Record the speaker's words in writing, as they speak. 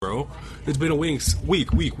It's been a week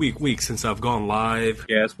since I've gone live.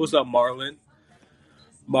 Yes, what's up, Marlon?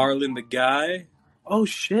 Marlon the guy. Oh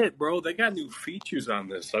shit, bro! They got new features on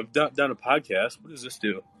this. I've done a podcast. What does this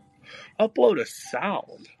do? Upload a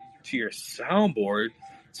sound to your soundboard.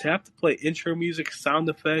 Tap to play intro music, sound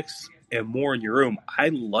effects, and more in your room. I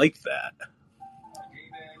like that.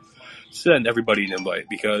 Send everybody an invite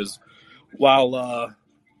because while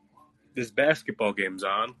this basketball game's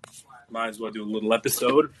on, might as well do a little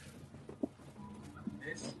episode.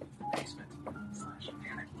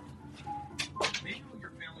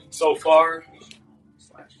 So far,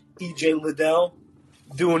 EJ Liddell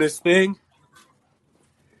doing his thing.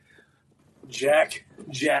 Jack.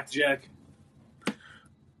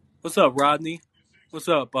 What's up, Rodney? What's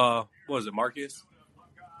up, what was it, Marcus?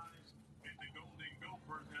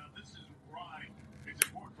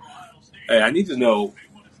 Hey, I need to know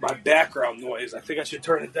my background noise. I think I should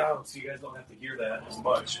turn it down so you guys don't have to hear that as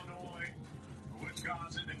much.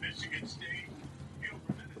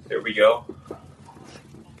 There we go.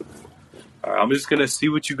 All right, I'm just going to see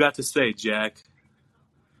what you got to say, Jack.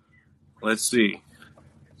 Let's see.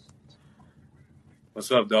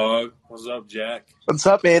 What's up, dog? What's up, Jack? What's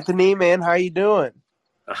up, Anthony, man? How you doing?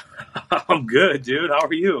 I'm good, dude. How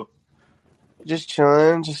are you? Just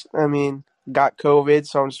chilling. Got COVID,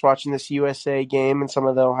 so I'm just watching this USA game and some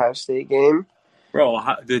of the Ohio State game. Bro,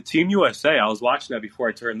 the Team USA, I was watching that before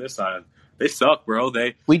I turned this on. They suck, bro.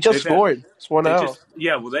 We just scored. It's 1-0.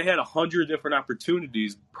 Yeah, well, they had 100 different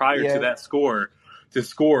opportunities prior to that score to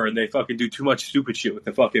score, and they fucking do too much stupid shit with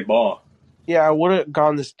the fucking ball. Yeah, I would have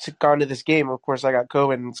gone to this game. Of course, I got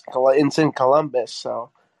COVID, and it's in Columbus, so.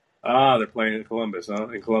 They're playing in Columbus, huh?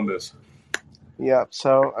 In Columbus. Yeah,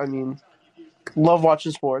 so, love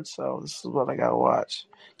watching sports, so this is what I got to watch.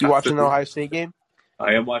 You watching the Ohio State game?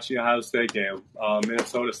 I am watching the Ohio State game.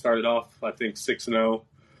 Minnesota started off, I think, 6-0.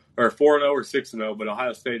 Or 4-0 or 6-0, but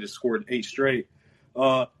Ohio State has scored 8 straight.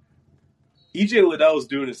 EJ Liddell is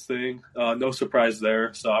doing his thing. No surprise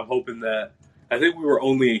there. So I'm hoping that I think we were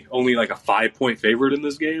only like a 5-point favorite in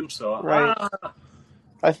this game. So right.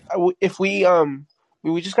 If we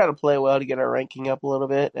just got to play well to get our ranking up a little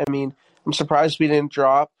bit. I'm surprised we didn't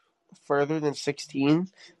drop further than 16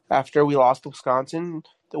 after we lost to Wisconsin.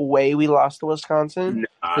 The way we lost to Wisconsin,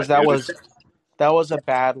 because that was a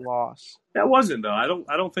bad loss. That wasn't though. I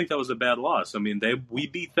don't think that was a bad loss. We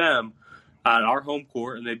beat them on our home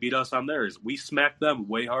court and they beat us on theirs. We smacked them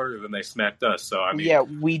way harder than they smacked us. So yeah,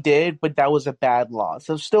 we did, but that was a bad loss.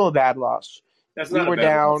 It was still a bad loss. That's not a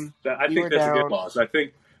bad loss. I think that's a good loss. I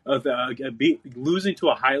think losing to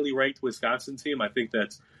a highly ranked Wisconsin team, I think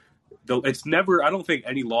that's. It's never. I don't think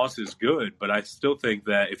any loss is good, but I still think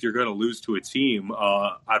that if you're going to lose to a team,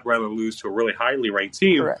 I'd rather lose to a really highly ranked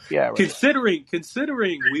team. Correct. Yeah, right.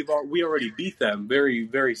 Considering we already beat them very,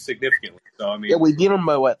 very significantly. So we beat them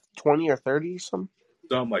by what, 20 or 30 something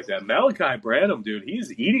like that. Malachi Branham, dude,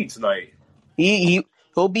 he's eating tonight.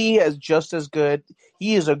 He'll be just as good.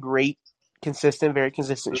 He is a great, very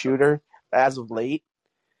consistent shooter as of late.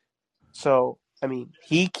 So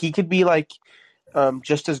he could be like.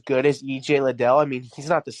 Just as good as EJ Liddell. He's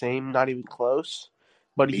not the same, not even close,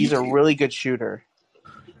 but he's a really good shooter.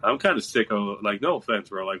 I'm kind of sick of, no offense,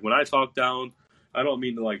 bro. When I talk down, I don't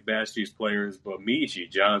mean to, bash these players, but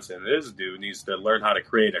Michi Johnson, this dude needs to learn how to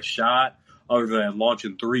create a shot other than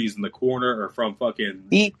launching threes in the corner or from fucking...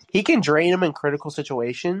 He can drain them in critical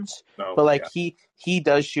situations, but, he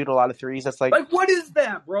does shoot a lot of threes. That's what is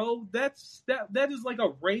that, bro? That is like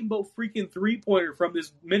a rainbow freaking three-pointer from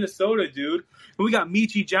this Minnesota dude. And we got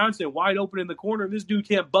Michi Johnson wide open in the corner. This dude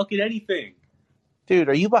can't bucket anything. Dude,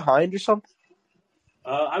 are you behind or something?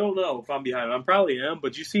 I don't know if I'm behind. I probably am,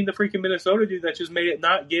 but you seen the freaking Minnesota dude that just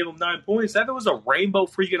gave him 9 points? That was a rainbow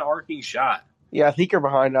freaking arcing shot. Yeah, I think you're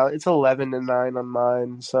behind now. It's 11-9 on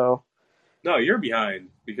mine, so... No, you're behind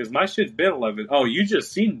because my shit's been 11. Oh, you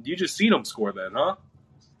just seen him score then, huh?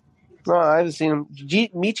 No, I haven't seen him.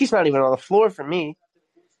 Michi's not even on the floor for me.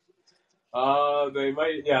 They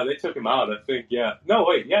might. Yeah, they took him out. I think. Yeah. No,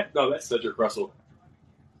 wait. Yeah. No, that's Cedric Russell.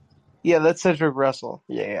 Yeah, that's Cedric Russell.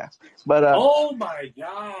 Yeah. But oh my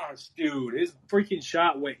gosh, dude, his freaking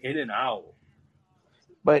shot went in and out.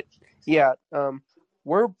 But yeah,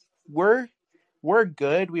 we're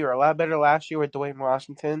good. We were a lot better last year with Dwayne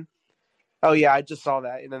Washington. Oh, yeah, I just saw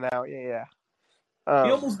that in and out. Yeah. He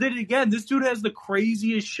almost did it again. This dude has the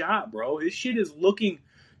craziest shot, bro. His shit is looking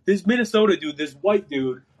 – this Minnesota dude, this white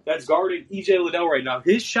dude that's guarding EJ Liddell right now,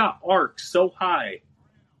 his shot arcs so high.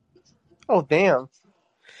 Oh, damn.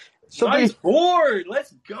 So nice board.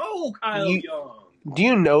 Let's go, Kyle Young. Do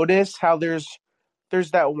you notice how there's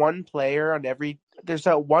that one player on every – there's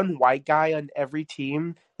that one white guy on every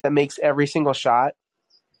team that makes every single shot.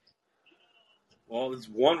 Well, it's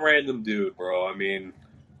one random dude, bro. I mean,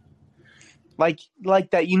 Like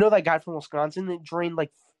that, that guy from Wisconsin that drained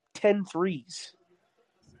like 10 threes.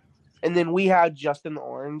 And then we had Justin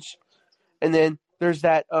Orange. And then there's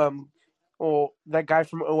that guy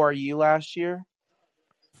from ORU last year.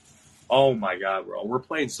 oh my god, bro, we're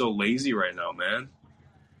playing so lazy right now, man.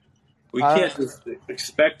 We Uh, can't just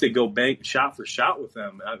expect to go bank shot for shot with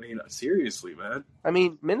them. I mean, seriously, man. I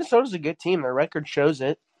mean, Minnesota's a good team. Their record shows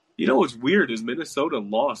it. You know what's weird is Minnesota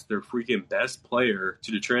lost their freaking best player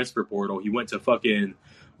to the transfer portal. He went to fucking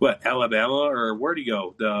Alabama, or where'd he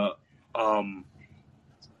go? I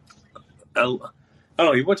don't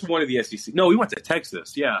know. He went to one of the SEC. No, he went to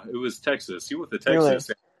Texas. Yeah, it was Texas. He went to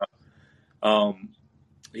Texas. Really?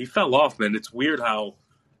 He fell off, man. It's weird how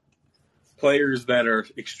players that are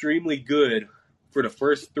extremely good for the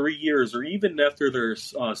first 3 years, or even after their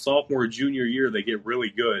sophomore, junior year, they get really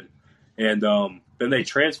good, and then they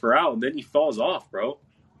transfer out, and then he falls off, bro.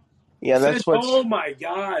 Yeah, that's what. Oh my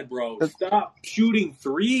god, bro! Stop shooting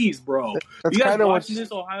threes, bro. That's You guys kind of watching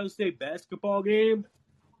this Ohio State basketball game?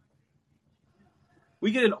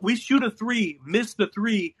 We shoot a three, miss the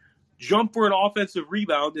three, jump for an offensive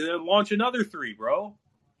rebound, and then launch another three, bro.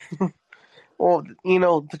 Well,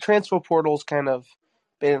 the transfer portal's kind of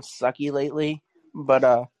been sucky lately, but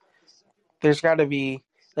they got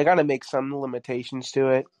to make some limitations to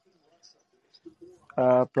it.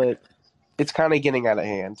 But it's kind of getting out of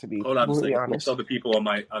hand, to be Hold on a completely second. Let me honest. tell the people on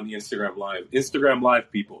the Instagram Live. Instagram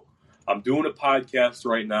Live people. I'm doing a podcast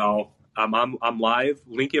right now. I'm live.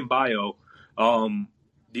 Link in bio.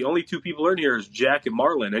 The only two people in here is Jack and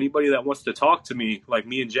Marlon. Anybody that wants to talk to me, like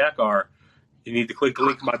me and Jack are, you need to click the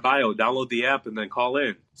link in my bio, download the app, and then call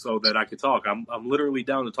in so that I can talk. I'm literally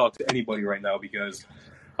down to talk to anybody right now because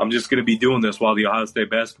I'm just going to be doing this while the Ohio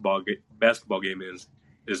State basketball game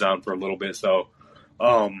is on for a little bit. So,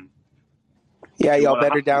 yeah, y'all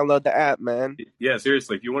better download the app, man. Yeah,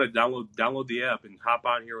 seriously, if you want to download the app and hop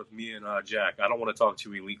on here with me and Jack. I don't want to talk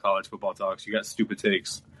to elite college football talks. You got stupid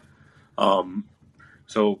takes.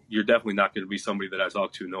 So you're definitely not going to be somebody that I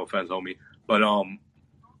talk to. No offense, homie. But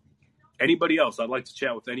anybody else? I'd like to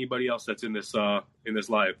chat with anybody else that's in this live.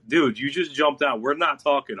 Dude, you just jumped out. We're not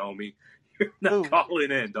talking, homie. You're not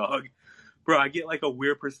calling in, dog. Bro, I get like a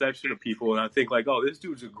weird perception of people, and I think like, oh, this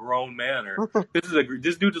dude's a grown man, or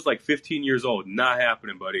this dude is like 15 years old. Not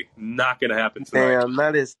happening, buddy. Not gonna happen tonight. Damn,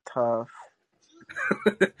 that is tough.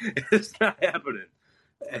 It's not happening.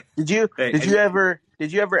 Did you ever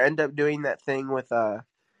end up doing that thing with that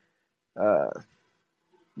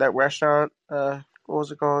restaurant? What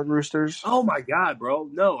was it called? Roosters? Oh my god, bro!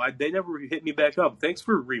 No, they never hit me back up. Thanks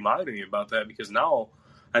for reminding me about that because now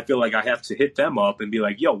I feel like I have to hit them up and be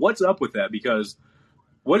like, "Yo, what's up with that?" Because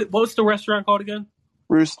what's the restaurant called again?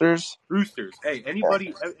 Roosters. Roosters. Hey,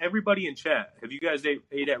 everybody in chat, have you guys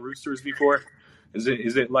ate at Roosters before? Is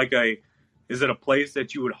it a place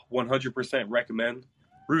that you would 100% recommend?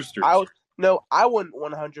 Roosters. I wouldn't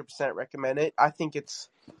 100% recommend it. I think it's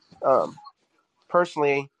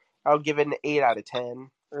personally, I would give it an 8 out of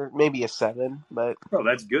 10 or maybe a 7. But bro,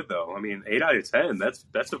 that's good though. I mean, 8 out of 10.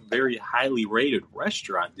 That's a very highly rated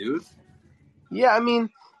restaurant, dude. Yeah, I mean,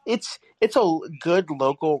 it's a good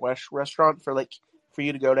local restaurant for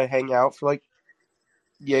you to go to hang out for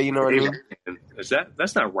yeah, you know what I mean.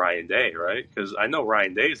 That's not Ryan Day, right? Because I know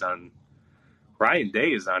Ryan Day is on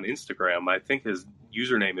Instagram. I think his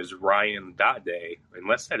username is Ryan.Day.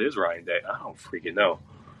 Unless that is Ryan Day. I don't freaking know.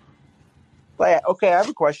 But, okay, I have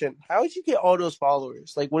a question. How did you get all those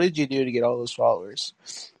followers? Like, what did you do to get all those followers?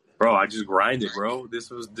 Bro, I just grinded, bro. This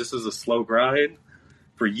is a slow grind.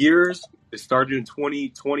 For years, it started in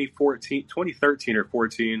 2013 or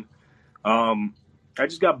 14. I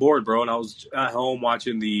just got bored, bro, and I was at home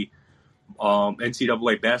watching the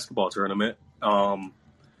NCAA basketball tournament. I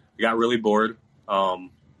got really bored.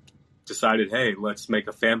 Decided, hey, let's make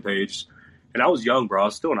a fan page. And I was young, bro. I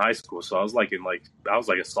was still in high school, so I was like a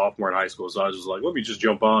sophomore in high school. So I was just like, let me just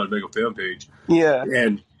jump on and make a fan page. Yeah.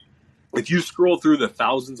 And if you scroll through the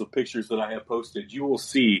thousands of pictures that I have posted, you will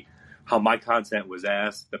see how my content was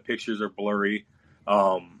ass. The pictures are blurry.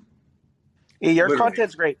 Yeah, your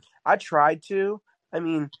content's great. I tried to.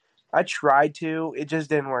 It just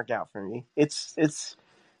didn't work out for me. It's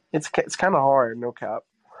kind of hard, no cap.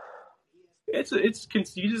 You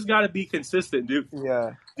just got to be consistent, dude.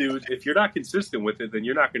 Yeah. Dude, if you're not consistent with it, then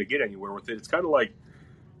you're not going to get anywhere with it. It's kind of like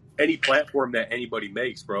any platform that anybody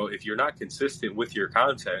makes, bro. If you're not consistent with your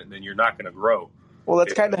content, then you're not going to grow. Well,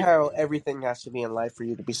 that's kind of how everything has to be in life for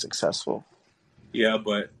you to be successful. Yeah,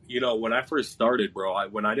 but, when I first started, bro,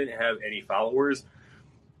 when I didn't have any followers,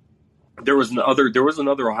 there was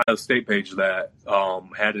another Ohio State page that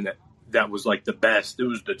that was like the best. It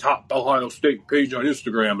was the top Ohio State page on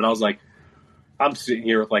Instagram, and I was like, I'm sitting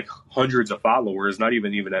here with like hundreds of followers, not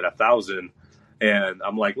even at 1,000, and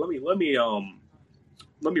I'm like, let me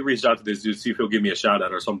reach out to this dude, see if he'll give me a shout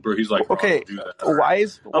out or something. Bro, he's like, bro, I Okay, don't do that.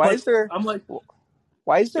 I'm like,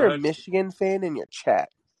 why is go there a ahead, Michigan fan in your chat?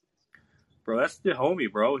 bro. That's the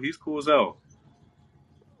homie, bro. He's cool as hell.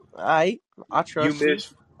 I You trust you. Mitch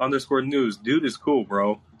underscore news, dude is cool,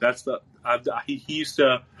 bro. That's the he used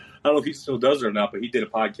to. I don't know if he still does it or not, but he did a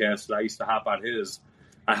podcast, and I used to hop on his.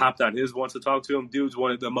 I hopped on his once to talk to him. Dude's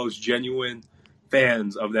one of the most genuine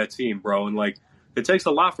fans of that team, bro. And like, it takes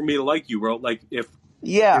a lot for me to like you, bro. Like,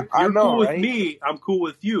 Yeah, if I you're know, cool with right? me, I'm cool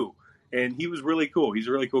with you. And he was really cool. He's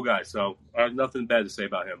a really cool guy. So I have nothing bad to say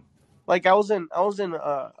about him. Like I was in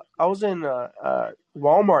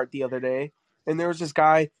Walmart the other day, and there was this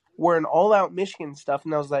guy wearing all out Michigan stuff,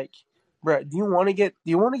 and I was like, "Bro, do you want to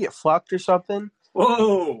get fucked or something?"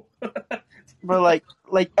 Whoa! But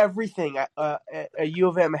like everything, a U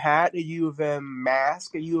of M hat, a U of M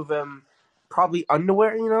mask, a U of M probably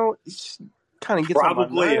underwear. You know, it kind of gets on my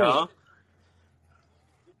Probably, nerves. huh?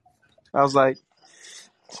 I was like,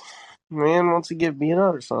 man wants to get beat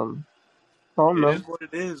up or something. I don't It know. is what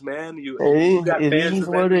it is, man. You got It fans is of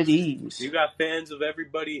what it is. you got fans of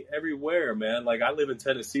everybody everywhere, man. Like I live in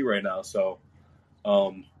Tennessee right now, so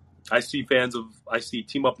um, I see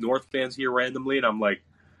Team Up North fans here randomly, and I'm like,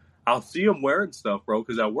 I'll see them wearing stuff, bro.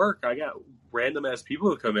 Because at work, I got random ass people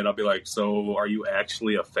who come in. I'll be like, so are you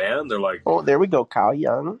actually a fan? They're like, Oh, there we go, Kyle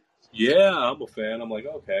Young. yeah, I'm a fan. I'm like,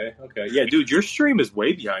 okay, yeah, dude, your stream is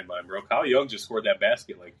way behind mine, bro. Kyle Young just scored that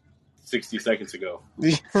basket like 60 seconds ago.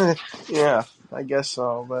 Yeah, I guess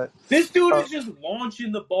so. But This dude is just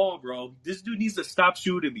launching the ball, bro. This dude needs to stop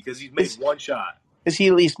shooting because he's made is one shot. is he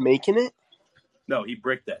at least making it? No, he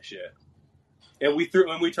bricked that shit, and we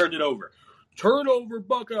turned it over. Turnover,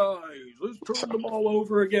 Buckeyes. Let's turn the ball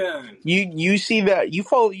over again. You see that you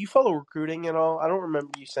follow recruiting at all? I don't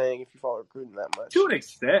remember you saying if you follow recruiting that much. To an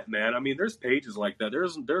extent, man. I mean, there's pages like that.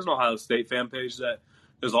 There's an Ohio State fan page that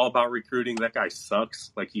is all about recruiting. That guy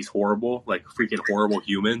sucks. Like he's horrible. Like freaking horrible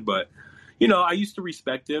human. But I used to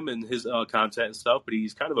respect him and his content and stuff. But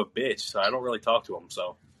he's kind of a bitch, so I don't really talk to him.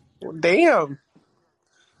 So. Damn.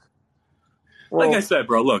 Like Well, I said,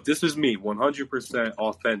 bro, look, this is me, 100%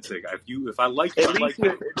 authentic. If I like you, I like you.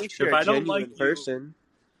 at least you're If a I don't genuine like you, person.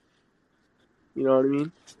 You know what I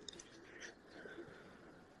mean?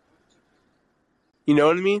 You know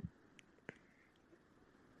what I mean?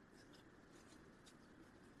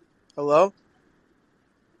 Hello?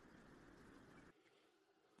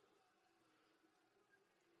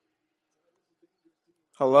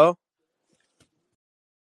 Hello?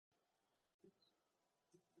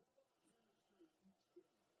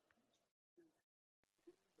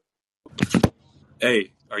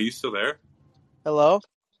 hey, are you still there? Hello?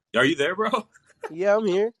 Are you there, bro? Yeah, I'm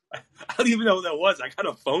here. I don't even know who that was. I got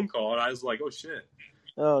a phone call and I was like, oh shit.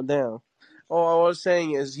 Oh, damn. Oh, I was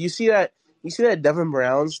saying is you see that Devin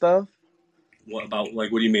Brown stuff? What about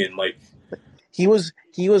like? What do you mean? Like He was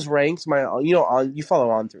ranked on you follow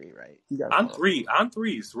On3, right? You guys on follow three? On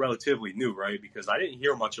three is relatively new, right? Because I didn't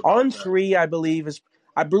hear much about On that. three, I believe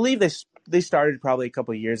they started probably a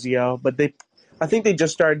couple of years ago, but I think they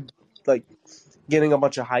just started like getting a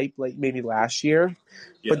bunch of hype like maybe last year.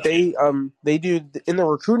 Yeah. But they do in the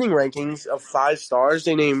recruiting rankings of 5 stars,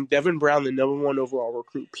 they named Devin Brown the #1 overall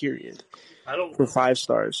recruit. Period I don't. for 5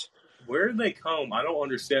 stars. Where did they come? I don't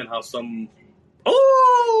understand how some.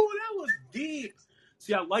 Oh, that was deep.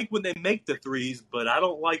 See, I like when they make the threes, but I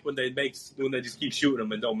don't like when they just keep shooting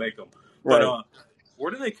them and don't make them. But Right.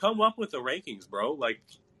 where do they come up with the rankings, bro? Like,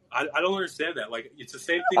 I don't understand that. Like, it's the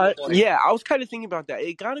same thing with like. Yeah, I was kind of thinking about that.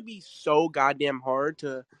 It got to be so goddamn hard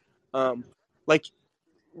to, like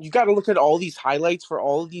you got to look at all these highlights for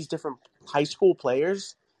all of these different high school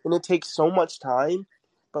players, and it takes so much time.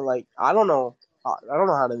 But like, I don't know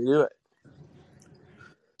how to do it.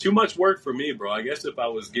 Too much work for me, bro. I guess if I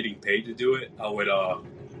was getting paid to do it, I would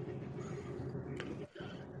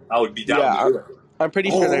be down to Yeah, do it. I'm pretty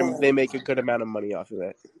sure they make a good amount of money off of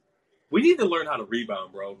it. We need to learn how to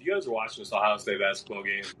rebound, bro. If you guys are watching this Ohio State basketball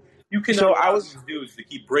game, you cannot So allow these dudes to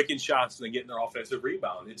keep breaking shots and then getting their offensive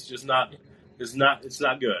rebound. It's just not. It's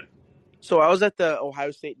not good. So I was at the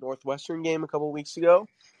Ohio State Northwestern game a couple of weeks ago,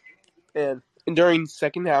 and during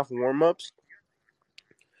second half warmups,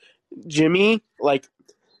 Jimmy,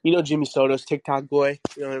 Jimmy Soto's TikTok boy,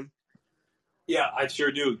 you know him. Yeah, I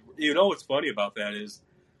sure do. You know what's funny about that is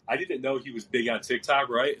I didn't know he was big on TikTok,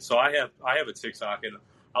 right? So I have a TikTok, and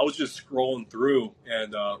I was just scrolling through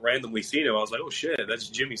and randomly seen him. I was like, oh shit, that's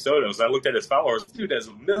Jimmy Soto. So I looked at his followers. This dude has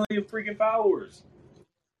 1 million freaking followers.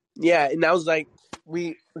 Yeah, and that was like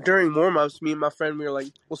during warm ups, me and my friend, we were like,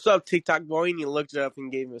 "What's up, TikTok boy?" And he looked it up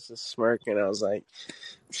and gave us a smirk, and I was like,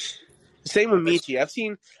 "Same with Michi.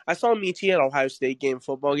 I saw Michi at Ohio State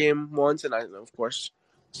football game once, and I of course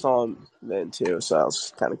saw him then too, so that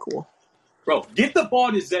was kind of cool." Bro, get the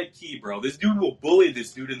ball to Zed Key, bro. This dude will bully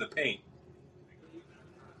this dude in the paint.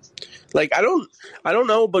 Like I don't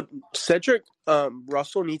know, but Cedric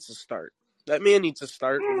Russell needs to start. That man needs to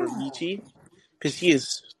start over Michi because he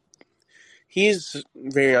is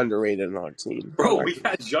very underrated on our team. Bro, we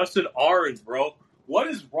got Justin Orange, bro. What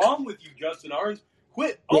is wrong with you, Justin Orange?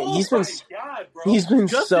 Quit. Yeah, Oh, my God, bro. He's been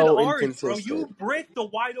Justin so Orange, inconsistent. bro, you break the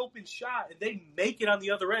wide open shot, and they make it on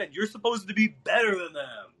the other end. You're supposed to be better than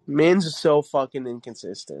them. Man's so fucking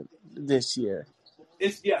inconsistent this year.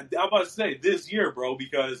 I'm about to say this year, bro,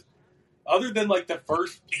 because other than, like, the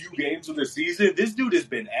first few games of the season, this dude has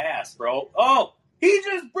been ass, bro. Oh, he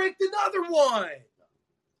just bricked another one.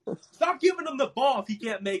 Stop giving him the ball if he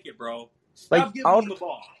can't make it, bro. Stop giving him the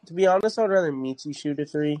ball. To be honest, I'd rather Michi shoot a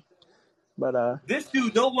three. But this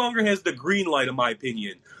dude no longer has the green light, in my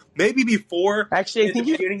opinion. Maybe before, actually, at the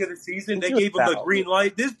beginning of the season, they gave him the green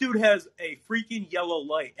light. This dude has a freaking yellow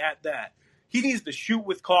light at that. He needs to shoot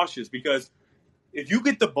with cautious because if you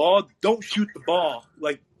get the ball, don't shoot the ball.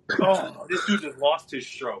 Like, oh, this dude just lost his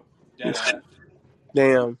stroke.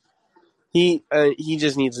 Damn. He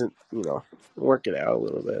just needs to, work it out a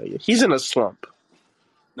little bit. He's in a slump.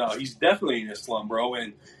 No, he's definitely in a slump, bro,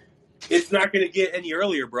 and it's not going to get any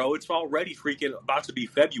earlier, bro. It's already freaking about to be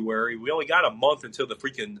February. We only got a month until the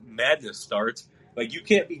freaking madness starts. Like, you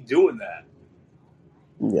can't be doing that.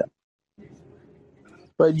 Yeah.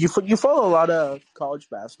 But you follow a lot of college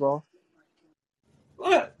basketball?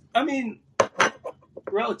 What? I mean,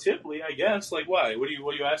 relatively, I guess. Like, why? What are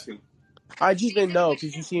you asking? I just didn't know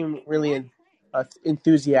because you seem really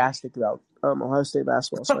enthusiastic about Ohio State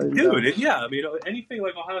basketball. So Dude, yeah. I mean, anything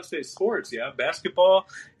like Ohio State sports, yeah. Basketball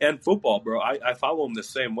and football, bro. I follow them the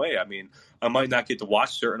same way. I mean, I might not get to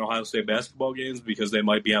watch certain Ohio State basketball games because they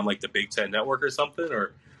might be on, like, the Big Ten Network or something,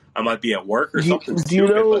 or I might be at work or something. Do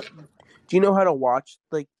you know how to watch,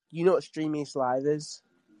 like, you know what Stream East Live is?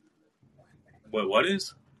 What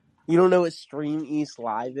is? You don't know what Stream East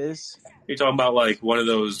Live is? You're talking about, like, one of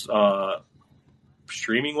those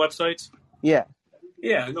streaming websites? Yeah.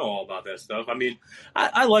 Yeah, I know all about that stuff. I mean,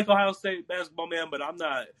 I like Ohio State basketball, man, but I'm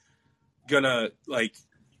not gonna, like,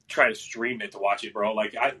 try to stream it to watch it, bro.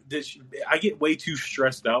 Like, I get way too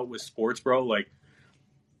stressed out with sports, bro. Like,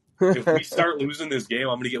 if we start losing this game,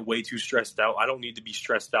 I'm gonna get way too stressed out. I don't need to be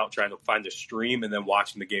stressed out trying to find a stream and then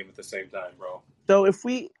watching the game at the same time, bro. So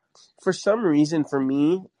for some reason, for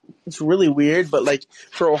me, it's really weird, but, like,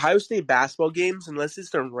 for Ohio State basketball games, unless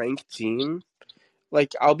it's a ranked team,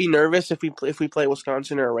 like, I'll be nervous if we play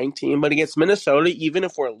Wisconsin or a ranked team. But against Minnesota, even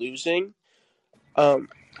if we're losing, I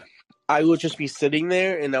will just be sitting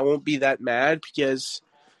there and I won't be that mad because,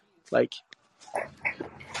 like,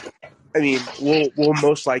 I mean, we'll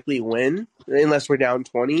most likely win unless we're down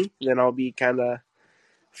 20. Then I'll be kind of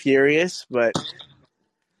furious, but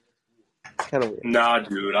kind of weird. Nah,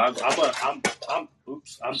 dude, I'm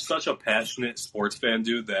such a passionate sports fan,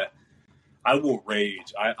 dude, that I will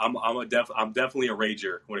rage. I'm definitely a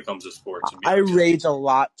rager when it comes to sports. I rage a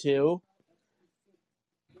lot too,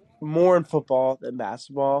 more in football than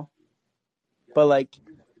basketball. But, like,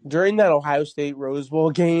 during that Ohio State Rose Bowl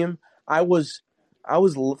game, I was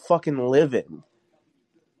fucking living.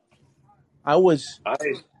 I was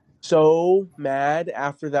so mad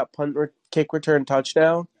after that kick return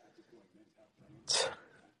touchdown.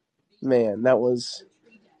 Man, that was.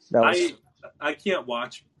 I can't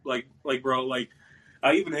watch like bro, like,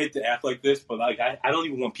 I even hate to act like this, but, like, I don't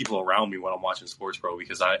even want people around me when I'm watching sports, bro,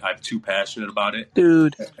 because I'm too passionate about it,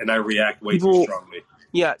 dude, and I react way too strongly.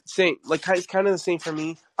 Yeah, same. Like, it's kind of the same for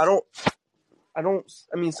me. I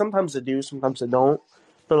mean, sometimes I do, sometimes I don't.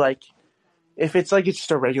 But, like, if it's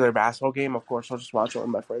just a regular basketball game, of course I'll just watch it with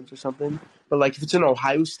my friends or something. But, like, if it's an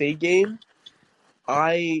Ohio State game,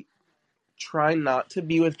 I try not to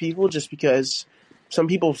be with people just because some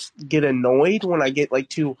people get annoyed when I get, like,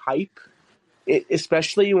 too hype,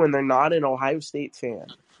 especially when they're not an Ohio State fan.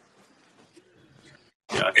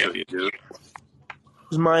 Yeah, I feel you, dude.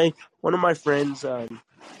 One of my friends,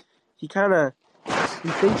 he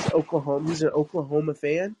thinks Oklahoma. He's an Oklahoma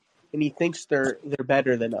fan, and he thinks they're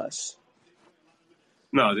better than us.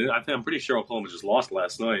 No, dude, I'm pretty sure Oklahoma just lost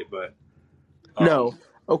last night, but no,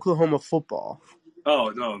 Oklahoma football.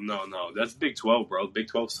 Oh no, that's Big 12, bro. Big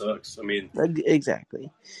 12 sucks. I mean,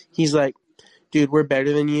 exactly. He's like, dude, we're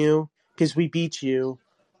better than you because we beat you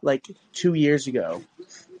like 2 years ago.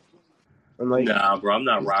 I'm like, Nah, bro, I'm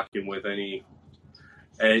not rocking with any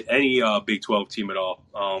Big 12 team at all.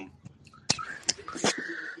 No.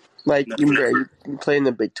 you play in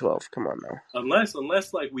the Big 12. Come on now.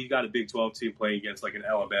 Unless like we got a Big 12 team playing against like an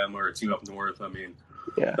Alabama or a team up north. I mean,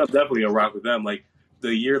 Yeah. I'm definitely gonna rock with them. Like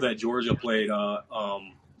the year that Georgia played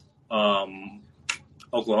Oklahoma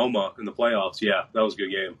in the playoffs, yeah, that was a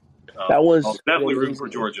good game. That was I'll definitely root for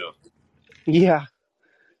Georgia. Yeah.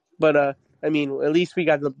 But I mean, at least we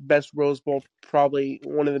got the best Rose Bowl, probably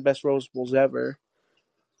one of the best Rose Bowls ever,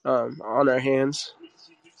 on our hands.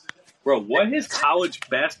 Bro, what has college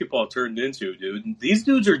basketball turned into, dude? These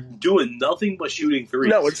dudes are doing nothing but shooting threes.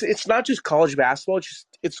 No, it's not just college basketball.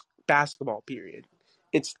 It's basketball. Period.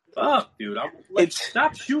 It's fuck, dude.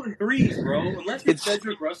 Stop shooting threes, bro. Unless you're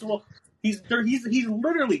Cedric Russell, he's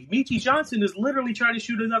literally Michi Johnson is literally trying to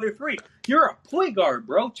shoot another three. You're a point guard,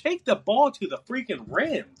 bro. Take the ball to the freaking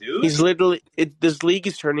rim, dude. He's literally this league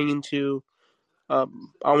is turning into I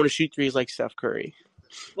want to shoot threes like Steph Curry.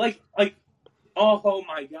 Like oh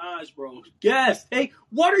my gosh, bro. Yes. Hey,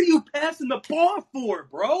 what are you passing the ball for,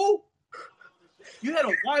 bro? You had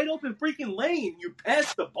a wide open freaking lane. You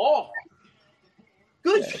passed the ball.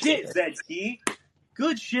 Good shit, Zedski.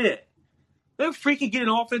 Good shit. Don't freaking get an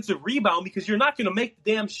offensive rebound because you're not going to make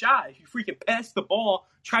the damn shot if you freaking pass the ball,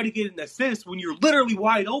 try to get an assist when you're literally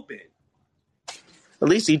wide open. At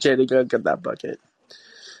least EJ did get that bucket.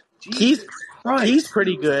 He's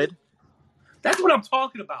pretty good. That's what I'm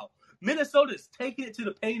talking about. Minnesota's taking it to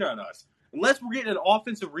the paint on us. Unless we're getting an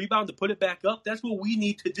offensive rebound to put it back up, that's what we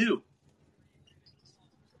need to do.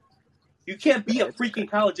 You can't be a freaking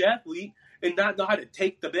college athlete and not know how to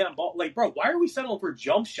take the damn ball. Like, bro, why are we settling for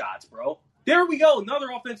jump shots, bro? There we go. Another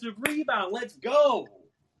offensive rebound. Let's go.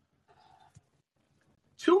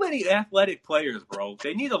 Too many athletic players, bro.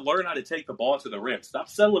 They need to learn how to take the ball to the rim. Stop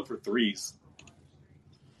settling for threes.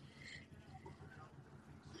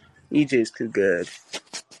 EJ's too good.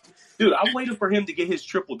 Dude, I'm waiting for him to get his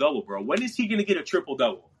triple-double, bro. When is he going to get a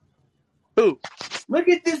triple-double? Who? Look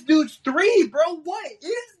at this dude's three, bro. What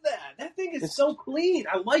is that? That thing is so clean.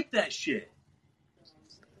 I like that shit.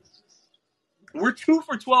 We're 2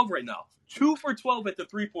 for 12 right now. 2 for 12 at the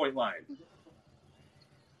three-point line.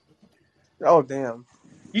 Oh, damn.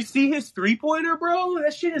 You see his three-pointer, bro?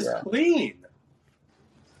 That shit is clean.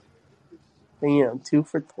 Damn, 2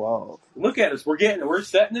 for 12. Look at us. We're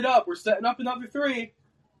setting it up. We're setting up another three.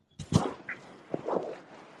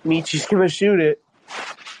 Michi's going to shoot it.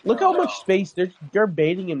 Look how much space they're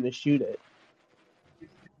baiting him to shoot it.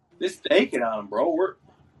 Just taking on him, bro.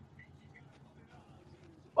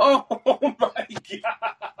 Oh my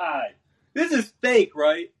god. This is fake,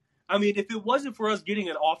 right? I mean, if it wasn't for us getting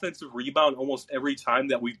an offensive rebound almost every time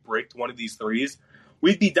that we've bricked one of these threes,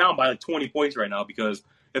 we'd be down by like 20 points right now because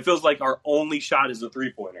it feels like our only shot is a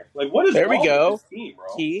three-pointer. Like, what is wrong with this team,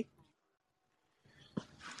 bro? Key.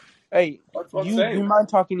 Hey, you mind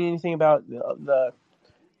talking anything about the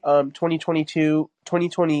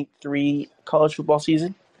 2022-2023 college football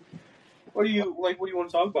season? What do you want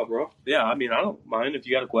to talk about, bro? Yeah, I mean, I don't mind if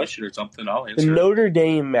you got a question or something. I'll answer. The Notre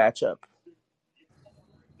Dame matchup.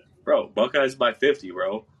 Bro, Buckeyes by 50,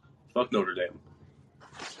 bro. Fuck Notre Dame.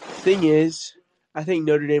 Thing is, I think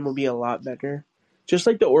Notre Dame will be a lot better. Just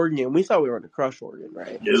like the Oregon game. We thought we were going to crush Oregon,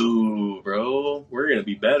 right? No, bro. We're going to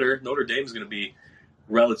be better. Notre Dame's going to be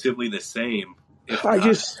relatively the same. I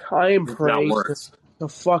am praying to the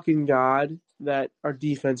fucking God that our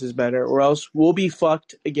defense is better, or else we'll be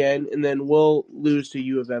fucked again, and then we'll lose to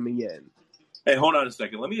U of M again. Hey, hold on a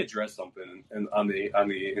second. Let me address something on the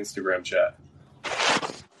Instagram chat.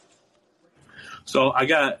 So I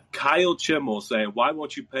got Kyle Chimmel saying, "Why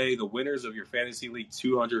won't you pay the winners of your fantasy league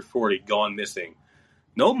 $240 gone missing?"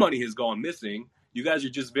 No money has gone missing. You guys are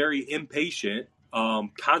just very impatient,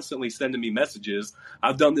 constantly sending me messages.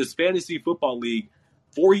 I've done this fantasy football league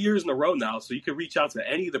 4 years in a row now, so you can reach out to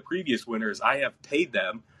any of the previous winners. I have paid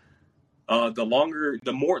them.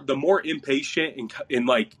 The more impatient and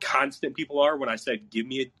like constant people are when I said give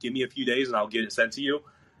me a few days and I'll get it sent to you,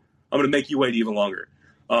 I'm gonna make you wait even longer.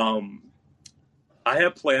 I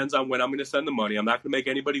have plans on when I'm going to send the money. I'm not going to make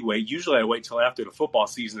anybody wait. Usually I wait till after the football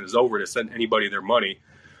season is over to send anybody their money.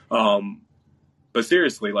 But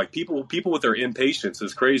seriously, like people with their impatience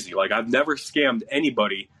is crazy. Like I've never scammed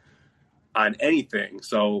anybody on anything.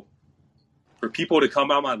 So for people to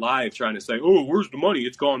come on my live trying to say, "Oh, where's the money?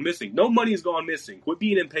 It's gone missing." No money has gone missing. Quit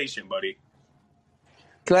being impatient, buddy.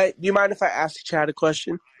 Do you mind if I ask Chad a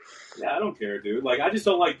question? Yeah, I don't care, dude. Like I just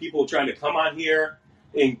don't like people trying to come on here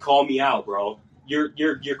and call me out, bro.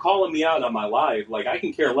 you're calling me out on my live. Like, I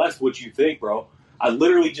can care less what you think, bro. I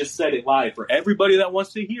literally just said it live for everybody that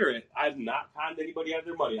wants to hear it. I've not conned anybody out of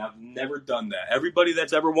their money. I've never done that. Everybody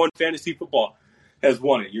that's ever won fantasy football has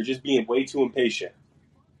won it. You're just being way too impatient.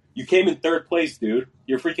 You came in third place, dude.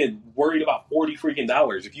 You're freaking worried about $40 freaking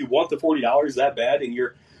dollars. If you want the $40 that bad and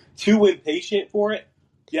you're too impatient for it,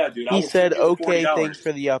 yeah, dude. He said, "Okay, thanks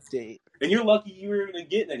for the update." And you're lucky you were even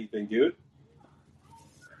getting anything, dude.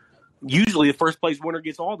 Usually, the first place winner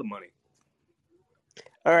gets all the money.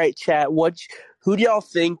 All right, chat. Who do y'all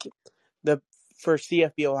think for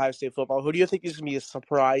CFB Ohio State football? Who do you think is going to be a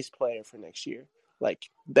surprise player for next year? Like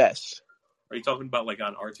best? Are you talking about like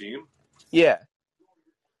on our team? Yeah.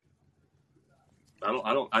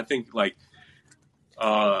 I think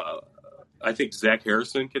I think Zach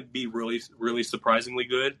Harrison could be really, really surprisingly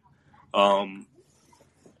good. I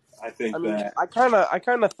kind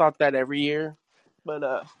of thought that every year,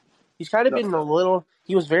 but he's kind of been a little.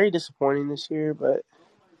 He was very disappointing this year, but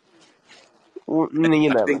you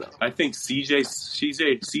never know. I think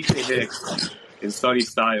CJ Hicks and Sonny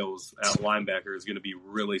Styles at linebacker is going to be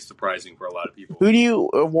really surprising for a lot of people. Who do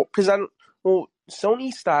you? Because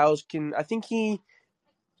Sonny Styles can. I think he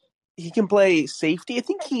can play safety. I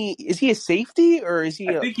think is he a safety or is he?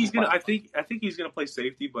 I think he's gonna play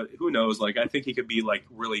safety, but who knows? Like, I think he could be like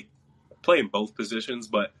really playing both positions,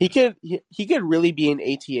 but he could really be an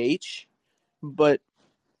ATH, but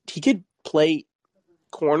he could play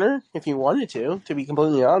corner if he wanted to be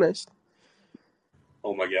completely honest.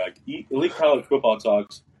 Oh my God, Elite College Football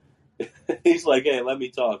Talks. He's like, hey, let me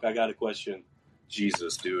talk. I got a question.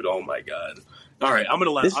 Jesus, dude. Oh my God. All right,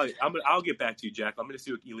 I'll get back to you, Jack. I'm gonna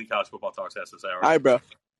see what Elite College Football Talks has to say. All right, bro.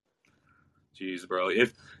 Jeez, bro.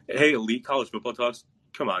 Hey, Elite College Football Talks.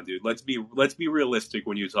 Come on, dude. Let's be realistic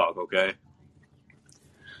when you talk, okay?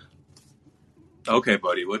 Okay,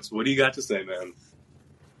 buddy. What do you got to say, man?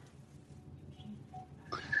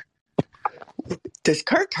 Does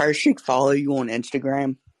Kirk Herbstreit follow you on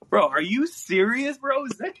Instagram? Bro, are you serious, bro?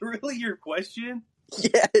 Is that really your question?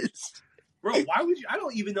 Yes. Bro, why would you? I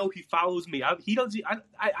don't even know if he follows me. I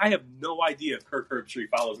have no idea if Kirk Herbstreit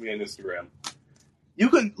follows me on Instagram. You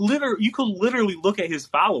could literally look at his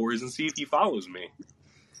followers and see if he follows me.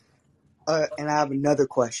 And I have another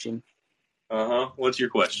question. What's your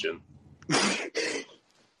question?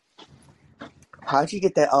 How'd you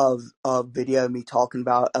get that video of me talking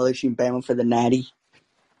about LSU and Bama for the Natty?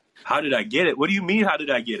 How did I get it? What do you mean? How did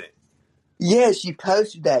I get it? Yes, you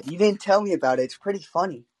posted that. You didn't tell me about it. It's pretty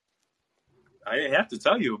funny. I didn't have to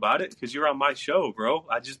tell you about it because you're on my show, bro.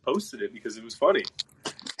 I just posted it because it was funny.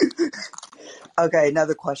 Okay,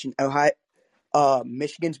 another question.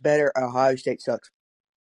 Michigan's better. Ohio State sucks.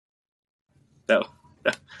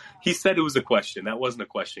 He said it was a question. That wasn't a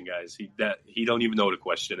question, guys. He don't even know what a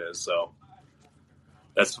question is. So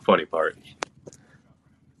that's the funny part.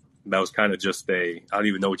 That was kind of just I don't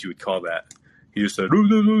even know what you would call that. He just said,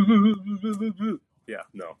 yeah,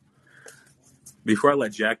 no. Before I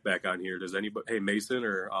let Jack back on here, does anybody, hey, Mason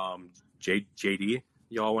or JD,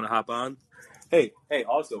 y'all want to hop on? Hey,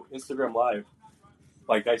 also, Instagram Live.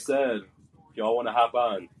 Like I said, if y'all want to hop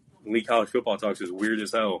on, Elite College Football Talks is weird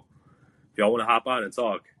as hell. If y'all want to hop on and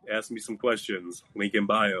talk, ask me some questions, link in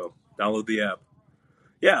bio, download the app.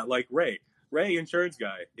 Yeah, like Ray, insurance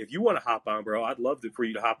guy. If you want to hop on, bro, I'd love for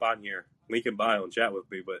you to hop on here, link in bio, and chat with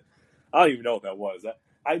me. But I don't even know what that was.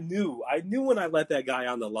 I knew when I let that guy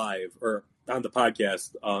on the live or on the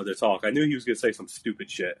podcast to talk. I knew he was going to say some stupid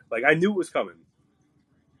shit. Like, I knew it was coming.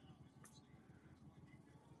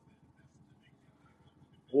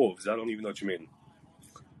 Wolves, I don't even know what you mean.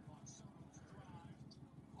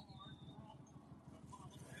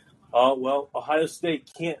 Well, Ohio State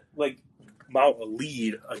can't, mount a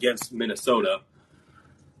lead against Minnesota.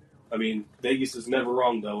 I mean, Vegas is never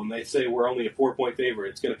wrong, though. When they say we're only a 4-point favorite,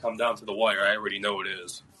 it's going to come down to the wire. I already know it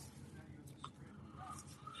is.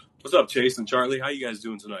 What's up, Chase and Charlie? How you guys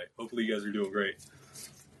doing tonight? Hopefully you guys are doing great.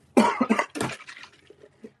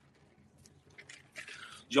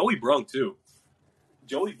 Joey Brunk, too.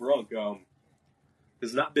 Joey Brunk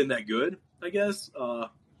has not been that good, I guess.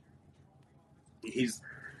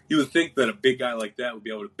 You would think that a big guy like that would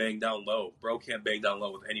be able to bang down low. Bro can't bang down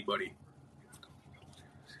low with anybody.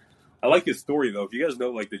 I like his story, though. If you guys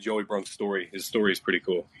know, the Joey Brunk story, his story is pretty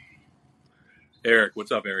cool. Eric,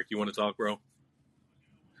 what's up, Eric? You want to talk, bro?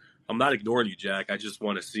 I'm not ignoring you, Jack. I just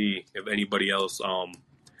want to see if anybody else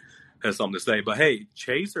has something to say. But, hey,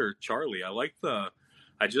 Chase or Charlie,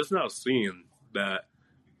 I just now seen that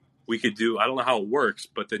we could do, I don't know how it works,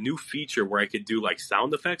 but the new feature where I could do,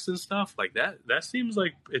 sound effects and stuff, that seems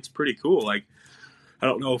like it's pretty cool. I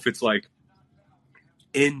don't know if it's,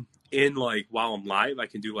 in in like while I'm live, I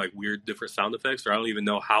can do like weird different sound effects, or I don't even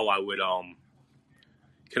know how I would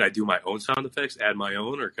can I do my own sound effects, add my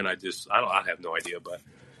own, or can I just I have no idea, but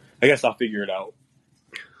I guess I'll figure it out.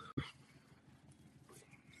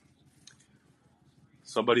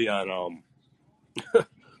 Somebody on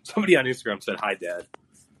somebody on Instagram said hi, Dad.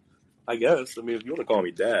 I guess. I mean, if you want to call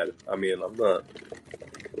me Dad, I mean, I'm not.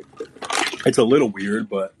 It's a little weird,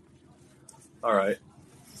 but all right.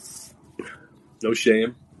 No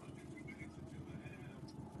shame.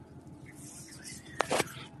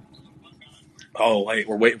 Oh, wait,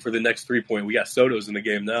 we're waiting for the next 3-point. We got Soto's in the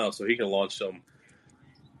game now, so he can launch some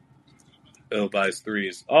ill-advised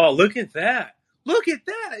threes. Oh, look at that. Look at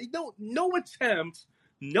that. No attempt.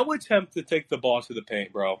 No attempt to take the ball to the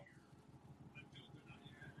paint, bro.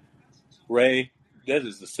 Ray, that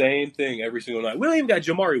is the same thing every single night. We don't even got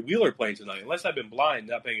Jamari Wheeler playing tonight, unless I've been blind,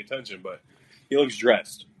 not paying attention, but he looks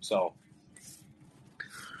dressed, so...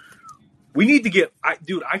 We need to get,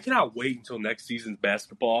 dude, I cannot wait until next season's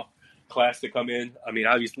basketball class to come in. I mean,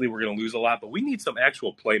 obviously we're going to lose a lot, but we need some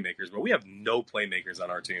actual playmakers, bro. We have no playmakers on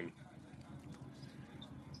our team.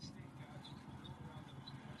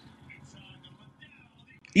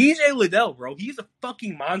 EJ Liddell, bro, he's a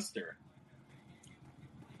fucking monster.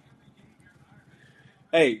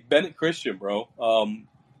 Hey, Bennett Christian, bro,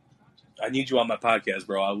 I need you on my podcast,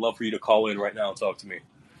 bro. I'd love for you to call in right now and talk to me.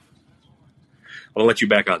 I'll let you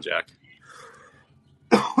back on, Jack.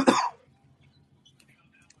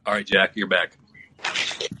 All right, Jack, you're back.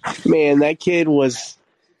 Man, that kid was.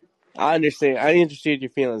 I understand. I understand your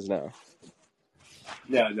feelings now.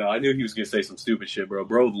 Yeah, no, I knew he was gonna say some stupid shit, bro.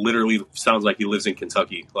 Bro literally sounds like he lives in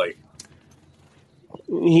Kentucky. Like,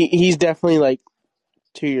 He's definitely like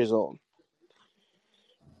 2 years old.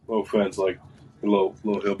 no offense, like a little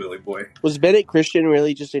hillbilly boy. Was Bennett Christian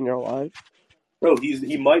really just in your life? Bro,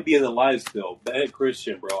 he might be in the live still. Bennett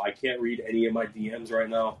Christian, bro. I can't read any of my DMs right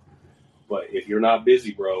now. But if you're not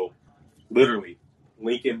busy, bro, literally,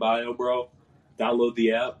 link in bio, bro. Download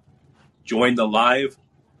the app. Join the live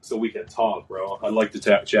so we can talk, bro. I'd like to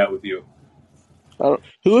chat with you.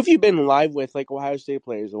 Who have you been live with, like Ohio State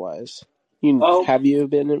players wise? Have you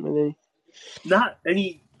been with any? Not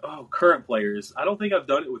any current players. I don't think I've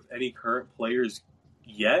done it with any current players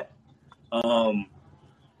yet.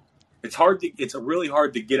 It's hard to. It's really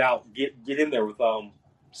hard to get in there with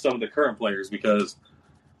some of the current players because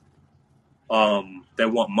they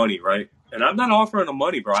want money, right? And I'm not offering them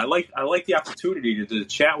money, bro. I like the opportunity to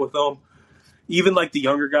chat with them. Even like the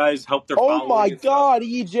younger guys, help their following. Oh my God,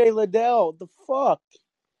 EJ Liddell, the fuck!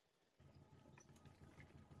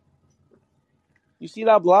 You see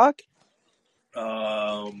that block?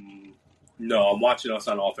 No, I'm watching us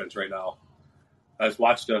on offense right now. I just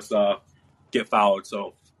watched us get fouled,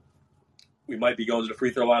 so we might be going to the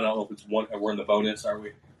free throw line. I don't know if it's one. We're in the bonus, are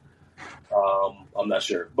we? I'm not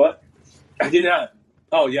sure, but I did not.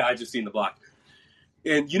 Oh yeah, I just seen the block.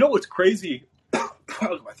 And you know what's crazy?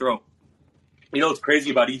 Look my throat. You know what's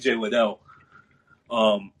crazy about EJ Liddell?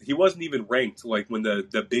 He wasn't even ranked. Like when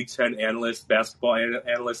the Big Ten basketball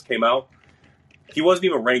analysts came out, he wasn't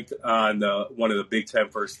even ranked on one of the Big Ten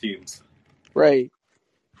first teams. Right.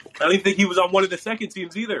 I don't even think he was on one of the second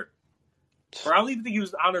teams either. Or I don't even think he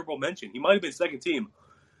was honorable mention. He might have been second team,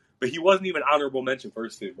 but he wasn't even honorable mention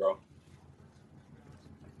first team, bro.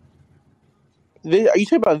 Are you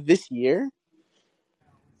talking about this year?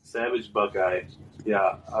 Savage Buckeye.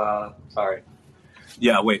 Yeah. Sorry.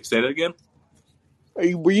 Yeah, wait. Say that again?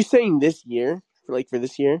 Were you saying this year? For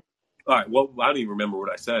this year? All right. Well, I don't even remember what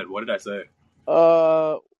I said. What did I say?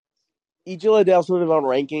 EJ Liddell, something about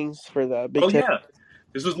rankings for the Big Ten. Yeah.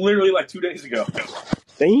 This was literally like 2 days ago.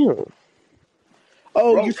 Damn.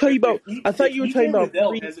 Oh, Bro, you're talking about... I thought you were talking about...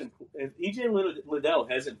 If EJ Liddell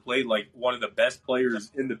hasn't played like one of the best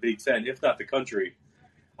players in the Big Ten, if not the country,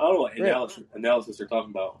 I don't know what analysis they're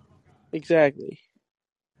talking about. Exactly.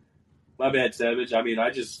 My bad, Savage. I mean,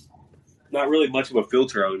 not really much of a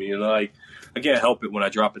filter on me, you know. Like, I can't help it when I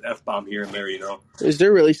drop an F-bomb here and there, you know. Is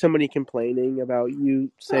there really somebody complaining about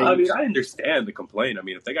you saying... I mean, I understand the complaint. I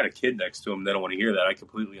mean, if they got a kid next to them, they don't want to hear that. I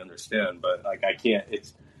completely understand. But, like, I can't.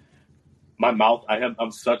 It's... My mouth,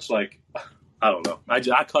 I'm such, like... I don't know. I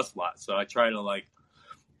cuss a lot, so I try to, like,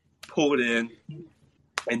 pull it in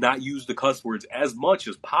and not use the cuss words as much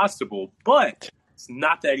as possible. But it's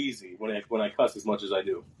not that easy when I cuss as much as I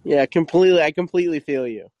do. Yeah, completely. I completely feel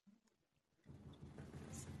you.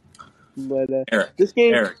 But Eric,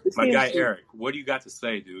 Eric, what do you got to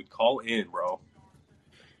say, dude? Call in, bro.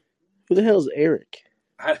 Who the hell is Eric?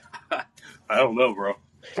 I don't know, bro.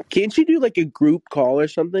 Can't you do like a group call or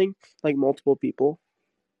something, like multiple people?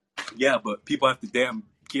 Yeah, but people have to damn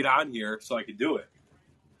get on here so I can do it.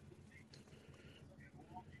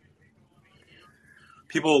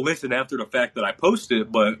 people will listen after the fact that I posted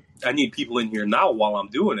it, but I need people in here now while I'm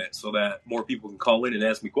doing it so that more people can call in and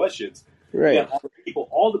ask me questions. Right. Yeah,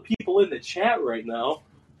 all the people in the chat right now,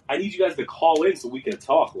 I need you guys to call in so we can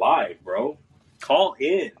talk live, bro. Call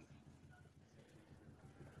in.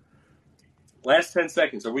 Last 10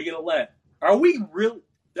 seconds. Are we really?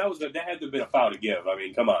 That had to have been a foul to give. I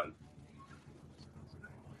mean, come on.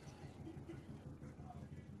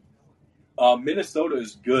 Minnesota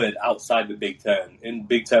is good outside the Big Ten. In